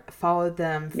had followed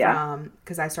them Yeah. from,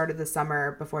 because I started the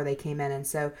summer before they came in, and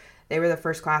so they were the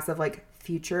first class of like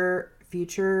future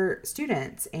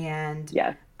students, and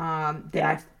Yeah. then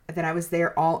Yeah. I was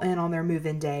there all in on their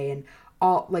move-in day, and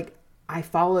all like I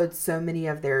followed so many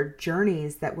of their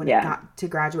journeys that when it Yeah. got to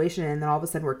graduation, and then all of a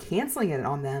sudden we're canceling it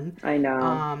on them. I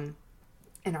know.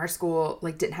 And our school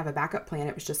like didn't have a backup plan.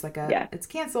 It was just like Yeah. it's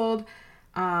canceled.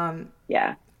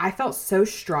 Yeah. I felt so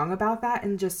strong about that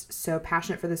and just so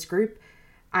passionate for this group.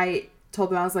 I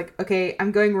told them, I was like, okay,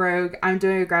 I'm going rogue. I'm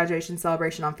doing a graduation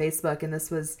celebration on Facebook. And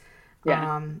this was,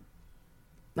 Yeah.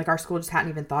 like our school just hadn't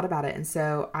even thought about it. And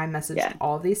so I messaged Yeah.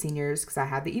 all of these seniors because I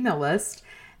had the email list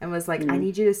and was like, I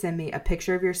need you to send me a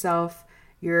picture of yourself,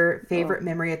 your favorite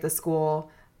memory at the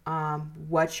school,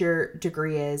 what your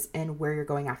degree is, and where you're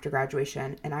going after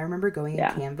graduation. And I remember going in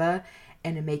Canva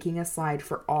and making a slide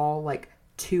for all like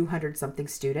 200 something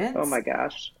students. Oh my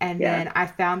gosh. And Yeah. then I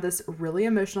found this really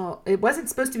emotional, it wasn't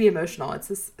supposed to be emotional. It's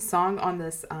this song on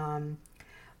this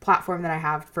platform that I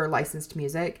have for licensed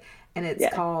music, and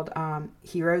it's called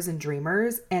Heroes and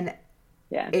Dreamers. And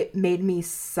Yeah. it made me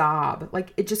sob.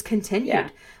 Like it just continued. Yeah.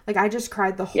 Like I just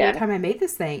cried the whole time I made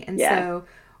this thing. And so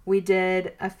we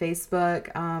did a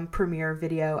Facebook premiere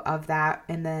video of that.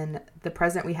 And then the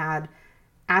president we had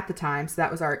at the time, so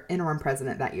that was our interim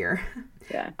president that year,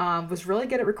 was really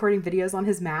good at recording videos on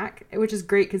his Mac, which is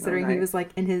great considering he was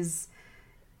like in his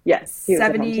he was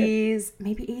at home too. 70s,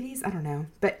 maybe 80s, I don't know,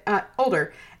 but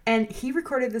older. And he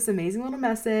recorded this amazing little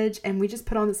message, and we just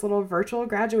put on this little virtual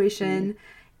graduation.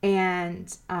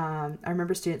 And I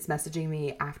remember students messaging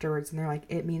me afterwards, and they're like,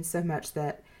 it means so much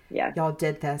that y'all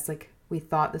did this. Like, we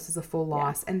thought this was a full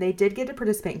loss. And they did get to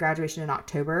participate in graduation in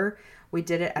October. We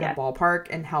did it at a ballpark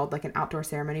and held like an outdoor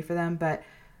ceremony for them. But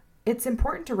it's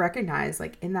important to recognize,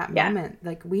 like, in that moment,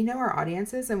 like, we know our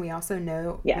audiences, and we also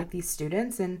know like these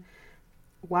students. And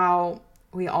while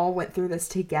we all went through this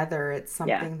together, it's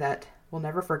something that we'll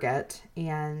never forget.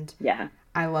 And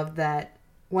I love that.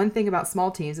 One thing about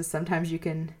small teams is sometimes you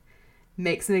can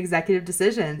make some executive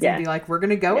decisions and be like, we're going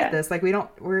to go with this. Like, we're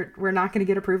not going to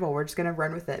get approval. We're just going to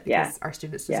run with it because our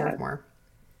students deserve more.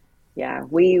 Yeah.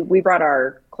 We brought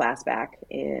our class back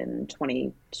in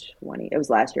 2020. It was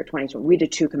last year, 2020. We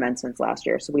did 2 commencements last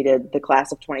year. So we did the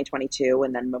class of 2022,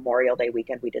 and then Memorial Day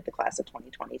weekend, we did the class of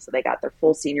 2020. So they got their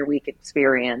full senior week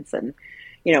experience and,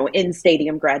 you know, in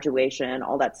stadium graduation,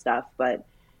 all that stuff. But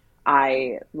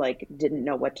I like didn't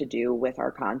know what to do with our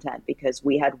content because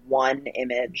we had one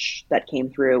image that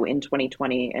came through in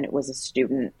 2020, and it was a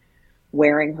student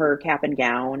wearing her cap and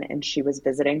gown, and she was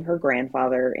visiting her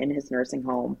grandfather in his nursing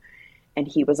home, and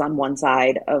he was on one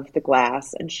side of the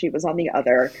glass and she was on the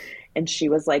other, and she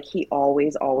was like, he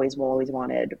always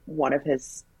wanted one of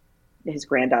his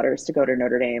granddaughters to go to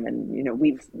Notre Dame, and you know,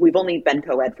 we've only been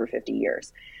co-ed for 50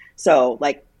 years, so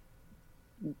like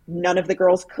none of the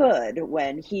girls could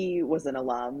when he was an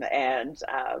alum, and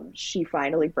she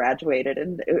finally graduated,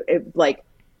 and it like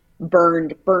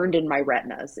burned in my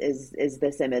retinas is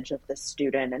this image of this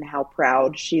student and how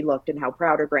proud she looked and how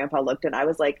proud her grandpa looked. And I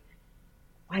was like,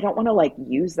 I don't want to like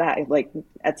use that. Like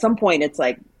at some point it's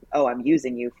like, oh, I'm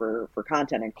using you for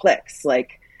content and clicks.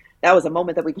 Like that was a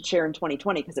moment that we could share in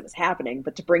 2020 because it was happening.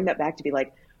 But to bring that back to be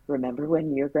like, remember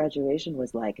when your graduation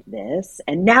was like this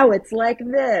and now it's like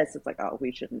this? It's like, oh,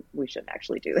 we shouldn't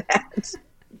actually do that.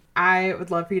 I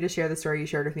would love for you to share the story you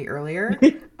shared with me earlier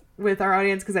with our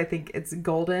audience because I think it's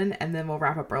golden, and then we'll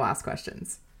wrap up our last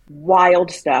questions. Wild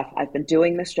stuff. I've been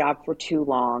doing this job for too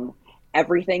long.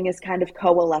 Everything is kind of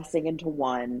coalescing into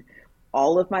one.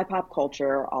 All of my pop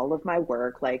culture, all of my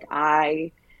work. Like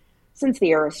since the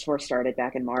Eras Tour started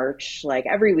back in March, like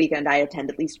every weekend I attend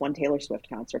at least one Taylor Swift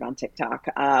concert on TikTok.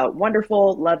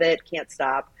 Wonderful, love it, can't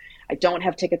stop. I don't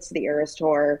have tickets to the Eras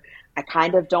Tour. I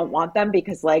kind of don't want them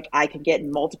because like I could get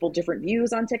multiple different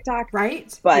views on TikTok.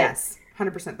 Right? But yes,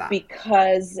 100% that.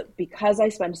 Because I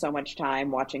spend so much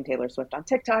time watching Taylor Swift on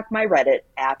TikTok, my Reddit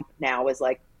app now is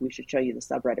like, we should show you the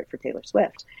subreddit for Taylor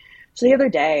Swift. So the other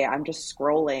day I'm just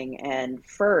scrolling, and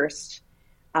first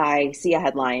I see a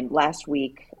headline last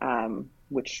week,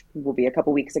 which will be a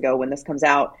couple weeks ago when this comes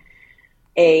out.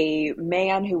 A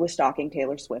man who was stalking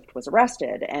Taylor Swift was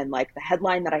arrested. And like the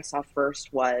headline that I saw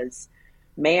first was,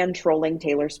 man trolling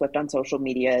Taylor Swift on social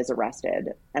media is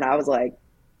arrested. And I was like,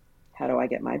 how do I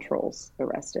get my trolls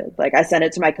arrested? Like I sent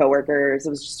it to my coworkers. It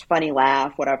was just a funny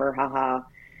laugh, whatever, haha.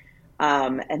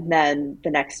 And then the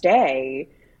next day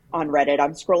on Reddit,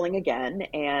 I'm scrolling again,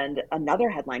 and another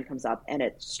headline comes up, and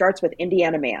it starts with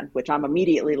Indiana man, which I'm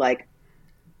immediately like,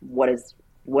 what is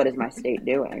my state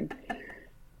doing?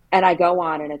 And I go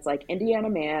on, and it's like, Indiana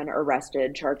man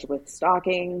arrested, charged with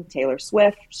stalking Taylor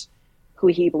Swift, who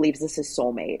he believes is his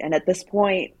soulmate. And at this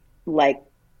point, like,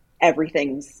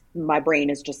 my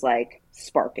brain is just like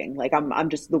sparking. Like I'm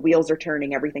just, the wheels are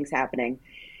turning, everything's happening.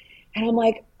 And I'm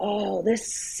like, oh,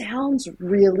 this sounds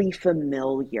really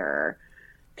familiar.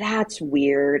 That's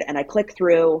weird. And I click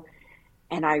through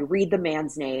and I read the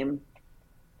man's name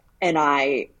and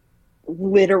I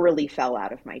literally fell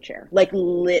out of my chair. Like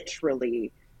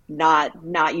literally, not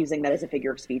using that as a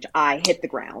figure of speech. I hit the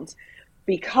ground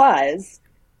because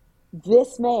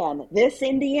this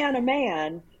Indiana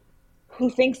man who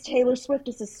thinks Taylor Swift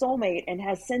is his soulmate and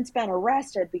has since been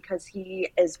arrested because he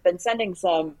has been sending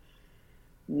some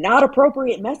not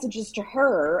appropriate messages to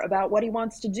her about what he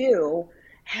wants to do,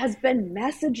 has been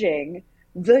messaging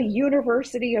the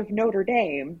University of Notre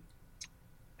Dame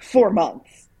for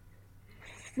months.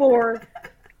 For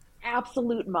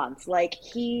absolute months. Like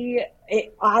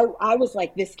I was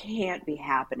like, this can't be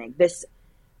happening. This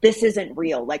isn't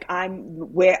real. Like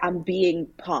I'm being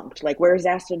punked. Like where's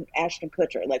Ashton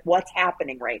Kutcher? Like what's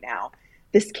happening right now?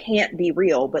 This can't be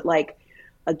real. But like,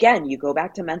 again, you go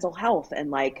back to mental health and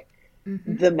like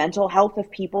the mental health of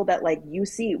people that like you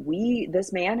see,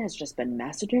 this man has just been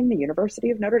messaging the University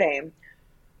of Notre Dame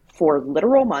for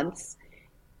literal months,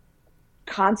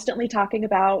 constantly talking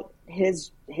about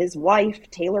his wife,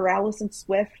 Taylor Allison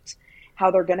Swift, how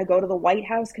they're going to go to the White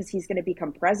House because he's going to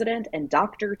become president, and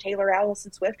Dr. Taylor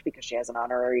Allison Swift, because she has an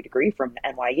honorary degree from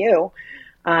NYU,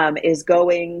 is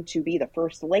going to be the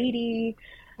first lady.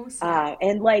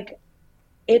 And like,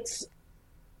 it's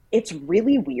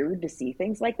really weird to see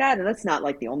things like that. And that's not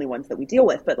like the only ones that we deal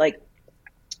with, but like,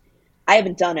 I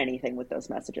haven't done anything with those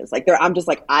messages. Like I'm just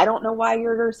like, I don't know why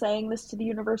you're saying this to the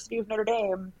University of Notre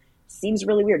Dame. Seems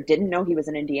really weird. Didn't know he was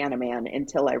an Indiana man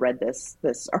until I read this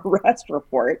arrest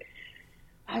report.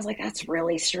 I was like, that's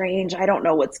really strange. I don't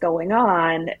know what's going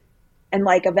on. And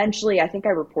like, eventually I think I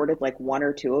reported like one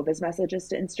or two of his messages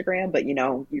to Instagram, but you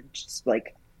know, you're just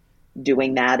like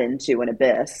doing that into an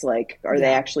abyss. Like, are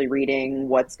they actually reading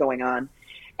what's going on?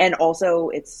 And also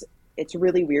it's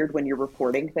really weird when you're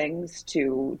reporting things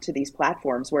to these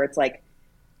platforms where it's like,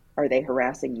 are they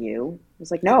harassing you?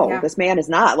 It's like, no, this man is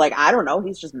not. Like, I don't know.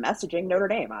 He's just messaging Notre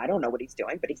Dame. I don't know what he's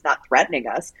doing, but he's not threatening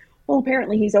us. Well,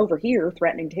 apparently he's over here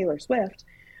threatening Taylor Swift.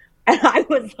 And I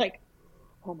was like,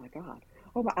 oh my God.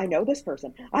 Oh my, I know this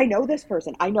person. I know this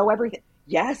person. I know everything.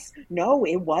 Yes. No,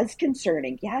 it was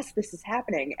concerning. Yes, this is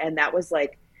happening. And that was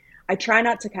like, I try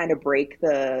not to kind of break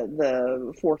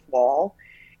the fourth wall.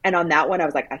 And on that one, I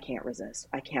was like, I can't resist.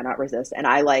 I cannot resist. And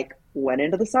I like went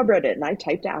into the subreddit and I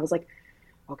typed out, I was like,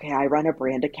 okay, I run a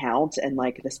brand account and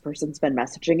like this person's been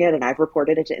messaging it and I've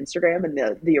reported it to Instagram. And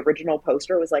the original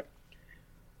poster was like,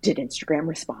 did Instagram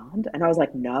respond? And I was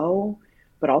like, no,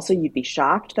 but also you'd be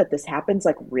shocked that this happens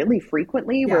like really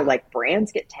frequently where like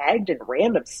brands get tagged in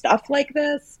random stuff like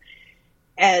this.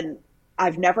 And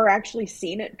I've never actually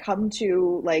seen it come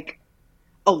to like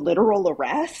a literal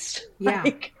arrest. Yeah.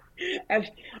 Like,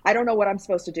 I don't know what I'm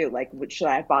supposed to do. Like, should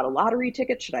I have bought a lottery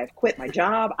ticket? Should I have quit my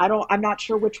job? I'm not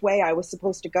sure which way I was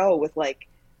supposed to go with like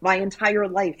my entire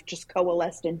life just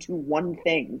coalesced into one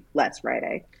thing last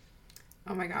Friday.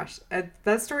 Oh my gosh.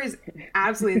 That story is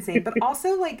absolutely insane. But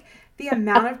also like the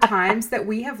amount of times that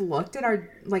we have looked at our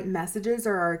like messages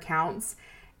or our accounts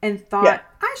and thought,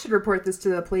 I should report this to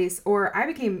the police, or I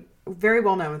became very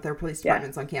well known with their police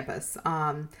departments on campus.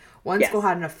 One school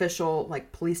had an official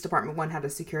like police department, one had a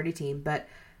security team, but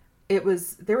there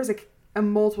was a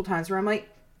multiple times where I'm like,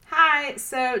 hi,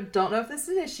 so don't know if this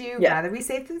is an issue. Rather be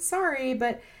safe than sorry.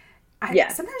 But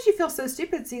sometimes you feel so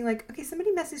stupid seeing like, okay,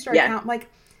 somebody messaged our account. Like,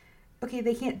 okay,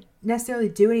 they can't necessarily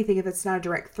do anything if it's not a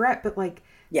direct threat, but like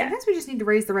sometimes we just need to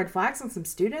raise the red flags on some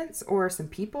students or some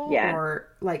people or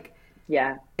like,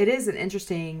 it is an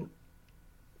interesting,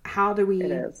 how do we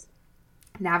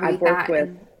navigate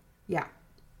that?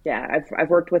 I've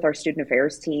worked with our student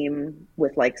affairs team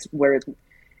with like where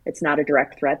it's not a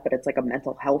direct threat, but it's like a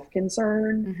mental health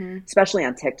concern, especially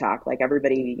on TikTok. Like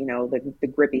everybody, you know, the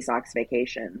Grippy Socks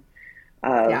vacation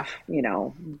of, you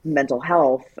know, mental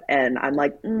health. And I'm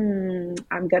like,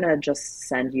 I'm going to just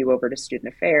send you over to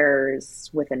student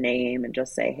affairs with a name and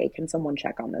just say, hey, can someone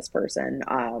check on this person?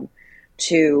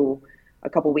 A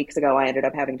couple weeks ago, I ended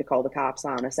up having to call the cops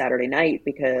on a Saturday night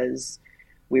because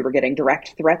we were getting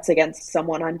direct threats against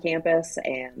someone on campus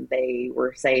and they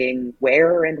were saying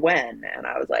where and when. And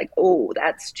I was like, oh,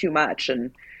 that's too much.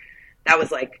 And that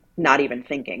was like, not even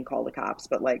thinking, call the cops.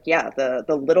 But like, the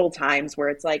little times where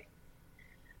it's like,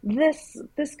 this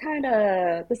kind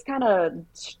of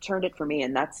turned it for me.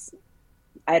 And I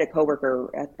had a coworker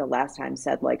at the last time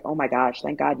said like, oh my gosh,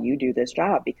 thank God you do this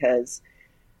job, because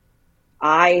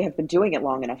I have been doing it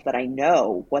long enough that I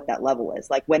know what that level is.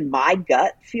 Like when my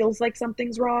gut feels like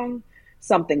something's wrong,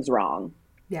 something's wrong.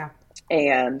 Yeah.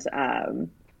 And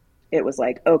it was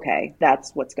like, okay,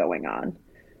 that's what's going on.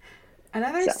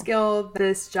 Another skill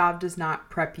this job does not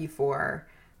prep you for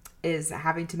is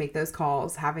having to make those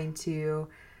calls, having to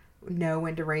know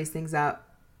when to raise things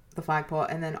up the flagpole,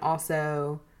 and then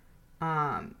also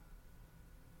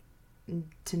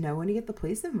to know when to get the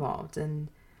police involved. And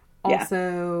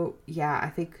also,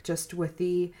 I think just with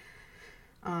the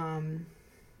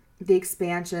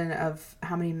expansion of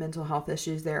how many mental health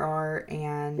issues there are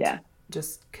and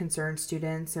just concerned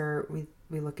students, or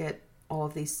we look at all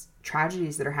of these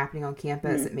tragedies that are happening on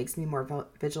campus, it makes me more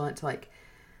vigilant to like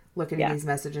look at these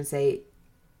messages and say,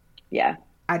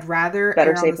 I'd rather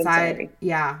better err on safe the than side. sorry.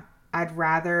 Yeah. I'd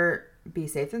rather be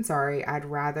safe than sorry. I'd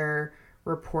rather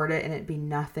report it and it be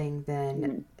nothing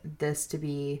than this to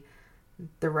be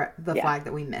the flag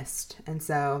that we missed. And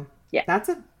so that's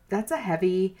a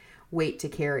heavy weight to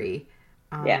carry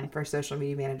for social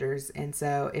media managers. And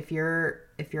so if you're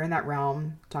in that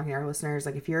realm, talking to our listeners,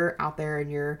 like if you're out there and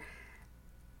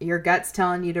your gut's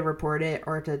telling you to report it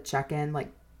or to check in,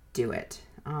 like do it.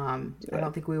 I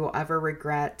don't think we will ever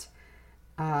regret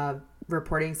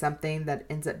reporting something that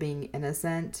ends up being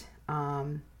innocent,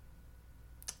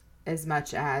 as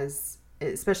much as,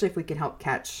 especially if we can help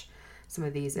catch some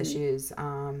of these issues,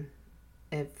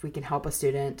 if we can help a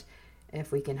student,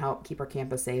 if we can help keep our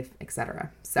campus safe,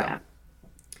 etc. So,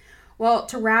 well,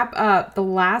 to wrap up, the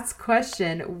last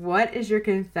question, what is your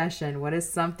confession? What is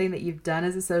something that you've done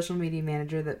as a social media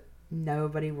manager that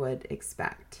nobody would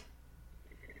expect?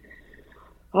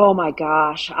 Oh my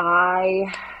gosh.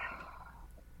 I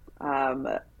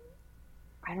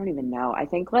don't even know. I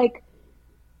think like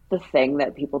the thing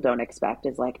that people don't expect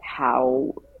is like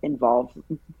how involved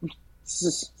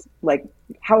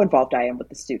I am with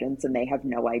the students, and they have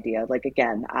no idea. Like,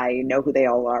 again, I know who they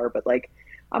all are, but like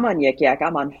I'm on Yik Yak,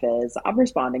 I'm on Fizz, I'm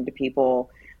responding to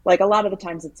people. Like a lot of the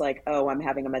times it's like, oh, I'm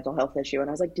having a mental health issue. And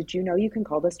I was like, did you know you can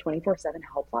call this 24/7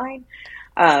 helpline?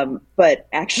 But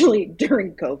actually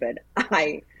during COVID,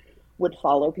 I would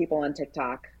follow people on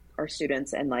TikTok, our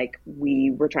students, and like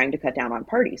we were trying to cut down on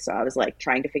parties. So I was like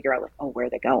trying to figure out like, oh, where are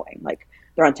they going? Like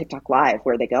they're on TikTok Live,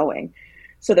 where are they going?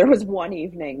 So there was one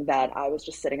evening that I was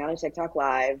just sitting on a TikTok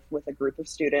Live with a group of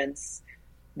students.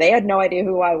 They had no idea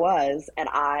who I was, and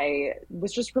I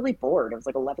was just really bored. It was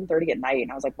like 11:30 at night,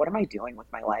 and I was like, what am I doing with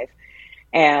my life?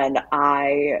 And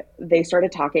they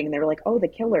started talking, and they were like, oh, The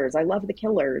Killers. I love The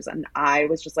Killers. And I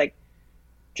was just like,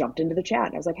 jumped into the chat,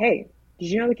 and I was like, hey, did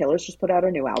you know The Killers just put out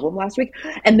a new album last week?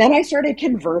 And then I started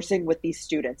conversing with these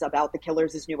students about The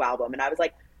Killers' new album, and I was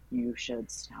like, you should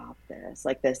stop this.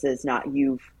 Like, this is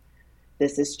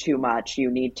too much.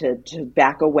 You need to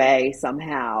back away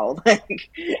somehow. Like,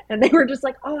 and they were just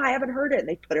like, oh, I haven't heard it. And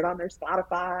they put it on their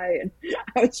Spotify. And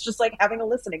I was just like having a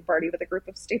listening party with a group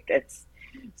of students.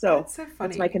 So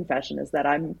that's my confession, is that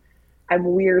I'm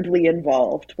weirdly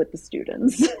involved with the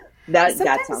students. That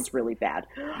sounds really bad.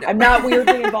 I'm not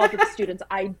weirdly involved with the students.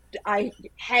 I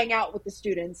hang out with the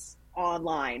students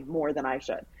online more than I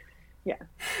should. Yeah.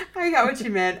 I got what you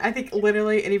meant. I think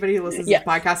literally anybody who listens to this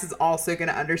podcast is also going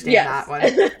to understand that one.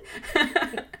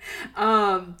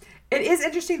 It is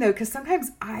interesting though, because sometimes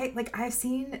I've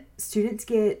seen students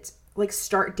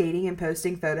start dating and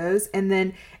posting photos, and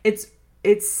then it's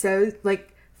so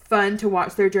like fun to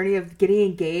watch their journey of getting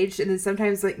engaged, and then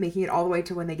sometimes like making it all the way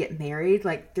to when they get married,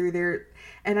 like through their,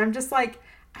 and I'm just like,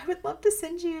 I would love to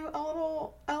send you a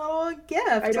little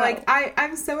gift. Like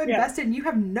I'm so invested, and you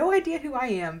have no idea who I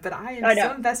am, but I am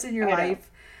so invested in your life.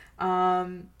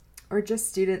 Or just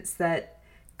students that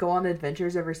go on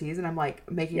adventures overseas, and I'm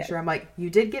like making sure I'm like, you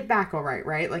did get back all right,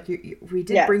 right? Like we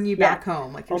did bring you back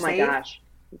home. Like, you're safe. Oh my gosh.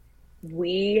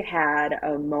 We had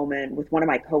a moment with one of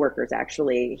my coworkers,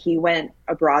 actually. He went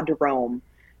abroad to Rome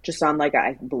just on like,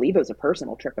 I believe it was a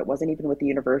personal trip. It wasn't even with the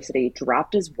university.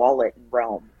 Dropped his wallet in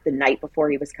Rome the night before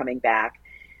he was coming back.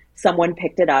 Someone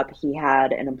picked it up. He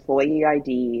had an employee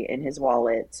ID in his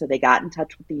wallet. So they got in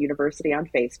touch with the university on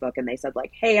Facebook, and they said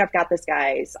like, hey, I've got this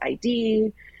guy's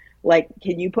ID. Like,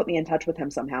 can you put me in touch with him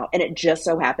somehow? And it just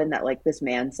so happened that like this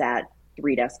man sat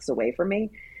 3 desks away from me.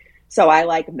 So I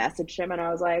like messaged him, and I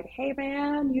was like, hey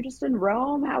man, you just in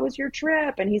Rome? How was your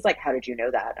trip? And he's like, how did you know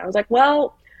that? And I was like,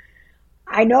 well,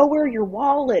 I know where your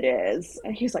wallet is.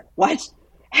 And he's like, what?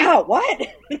 How? What?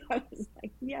 And I was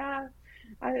like, yeah,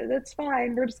 that's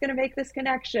fine. We're just going to make this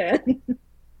connection.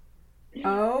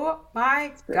 Oh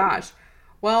my gosh.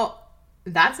 Well,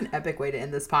 that's an epic way to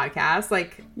end this podcast.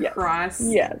 Like, cross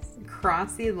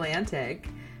the Atlantic,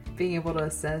 being able to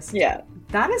assist. Yeah.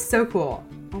 That is so cool.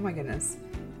 Oh my goodness.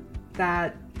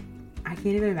 that I can't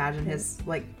even imagine his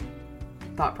like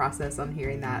thought process on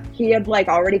hearing that. He had like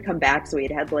already come back, so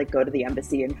he had to like go to the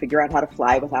embassy and figure out how to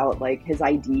fly without like his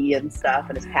ID and stuff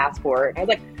and his passport. I was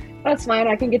like, that's fine,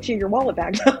 I can get you your wallet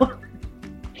back now.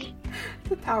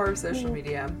 The power of social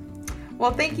media.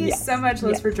 Well, thank you so much,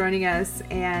 Liz, for joining us,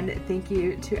 and thank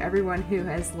you to everyone who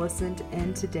has listened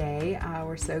in today.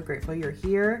 We're so grateful you're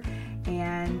here,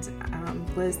 and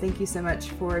Liz, thank you so much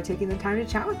for taking the time to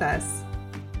chat with us.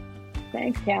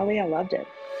 Thanks, Callie. I loved it.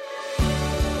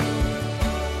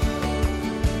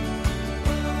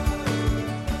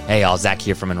 Hey, all, Zach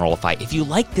here from Enrollify. If you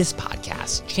like this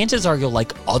podcast, chances are you'll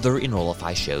like other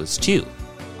Enrollify shows too.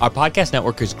 Our podcast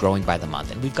network is growing by the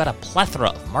month, and we've got a plethora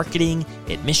of marketing,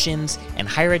 admissions, and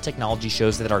higher ed technology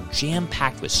shows that are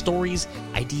jam-packed with stories,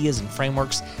 ideas, and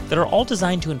frameworks that are all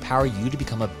designed to empower you to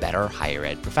become a better higher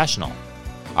ed professional.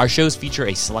 Our shows feature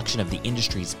a selection of the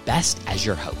industry's best as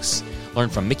your hosts. Learn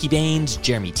from Mickey Baines,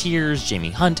 Jeremy Tiers,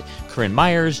 Jamie Hunt, Corinne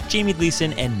Myers, Jamie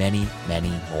Gleason, and many, many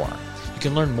more. You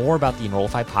can learn more about the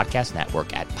Enrollify Podcast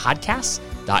Network at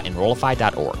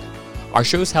podcasts.enrollify.org. Our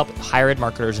shows help higher ed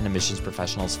marketers and admissions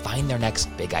professionals find their next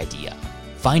big idea.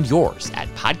 Find yours at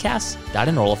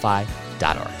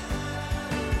podcasts.enrollify.org.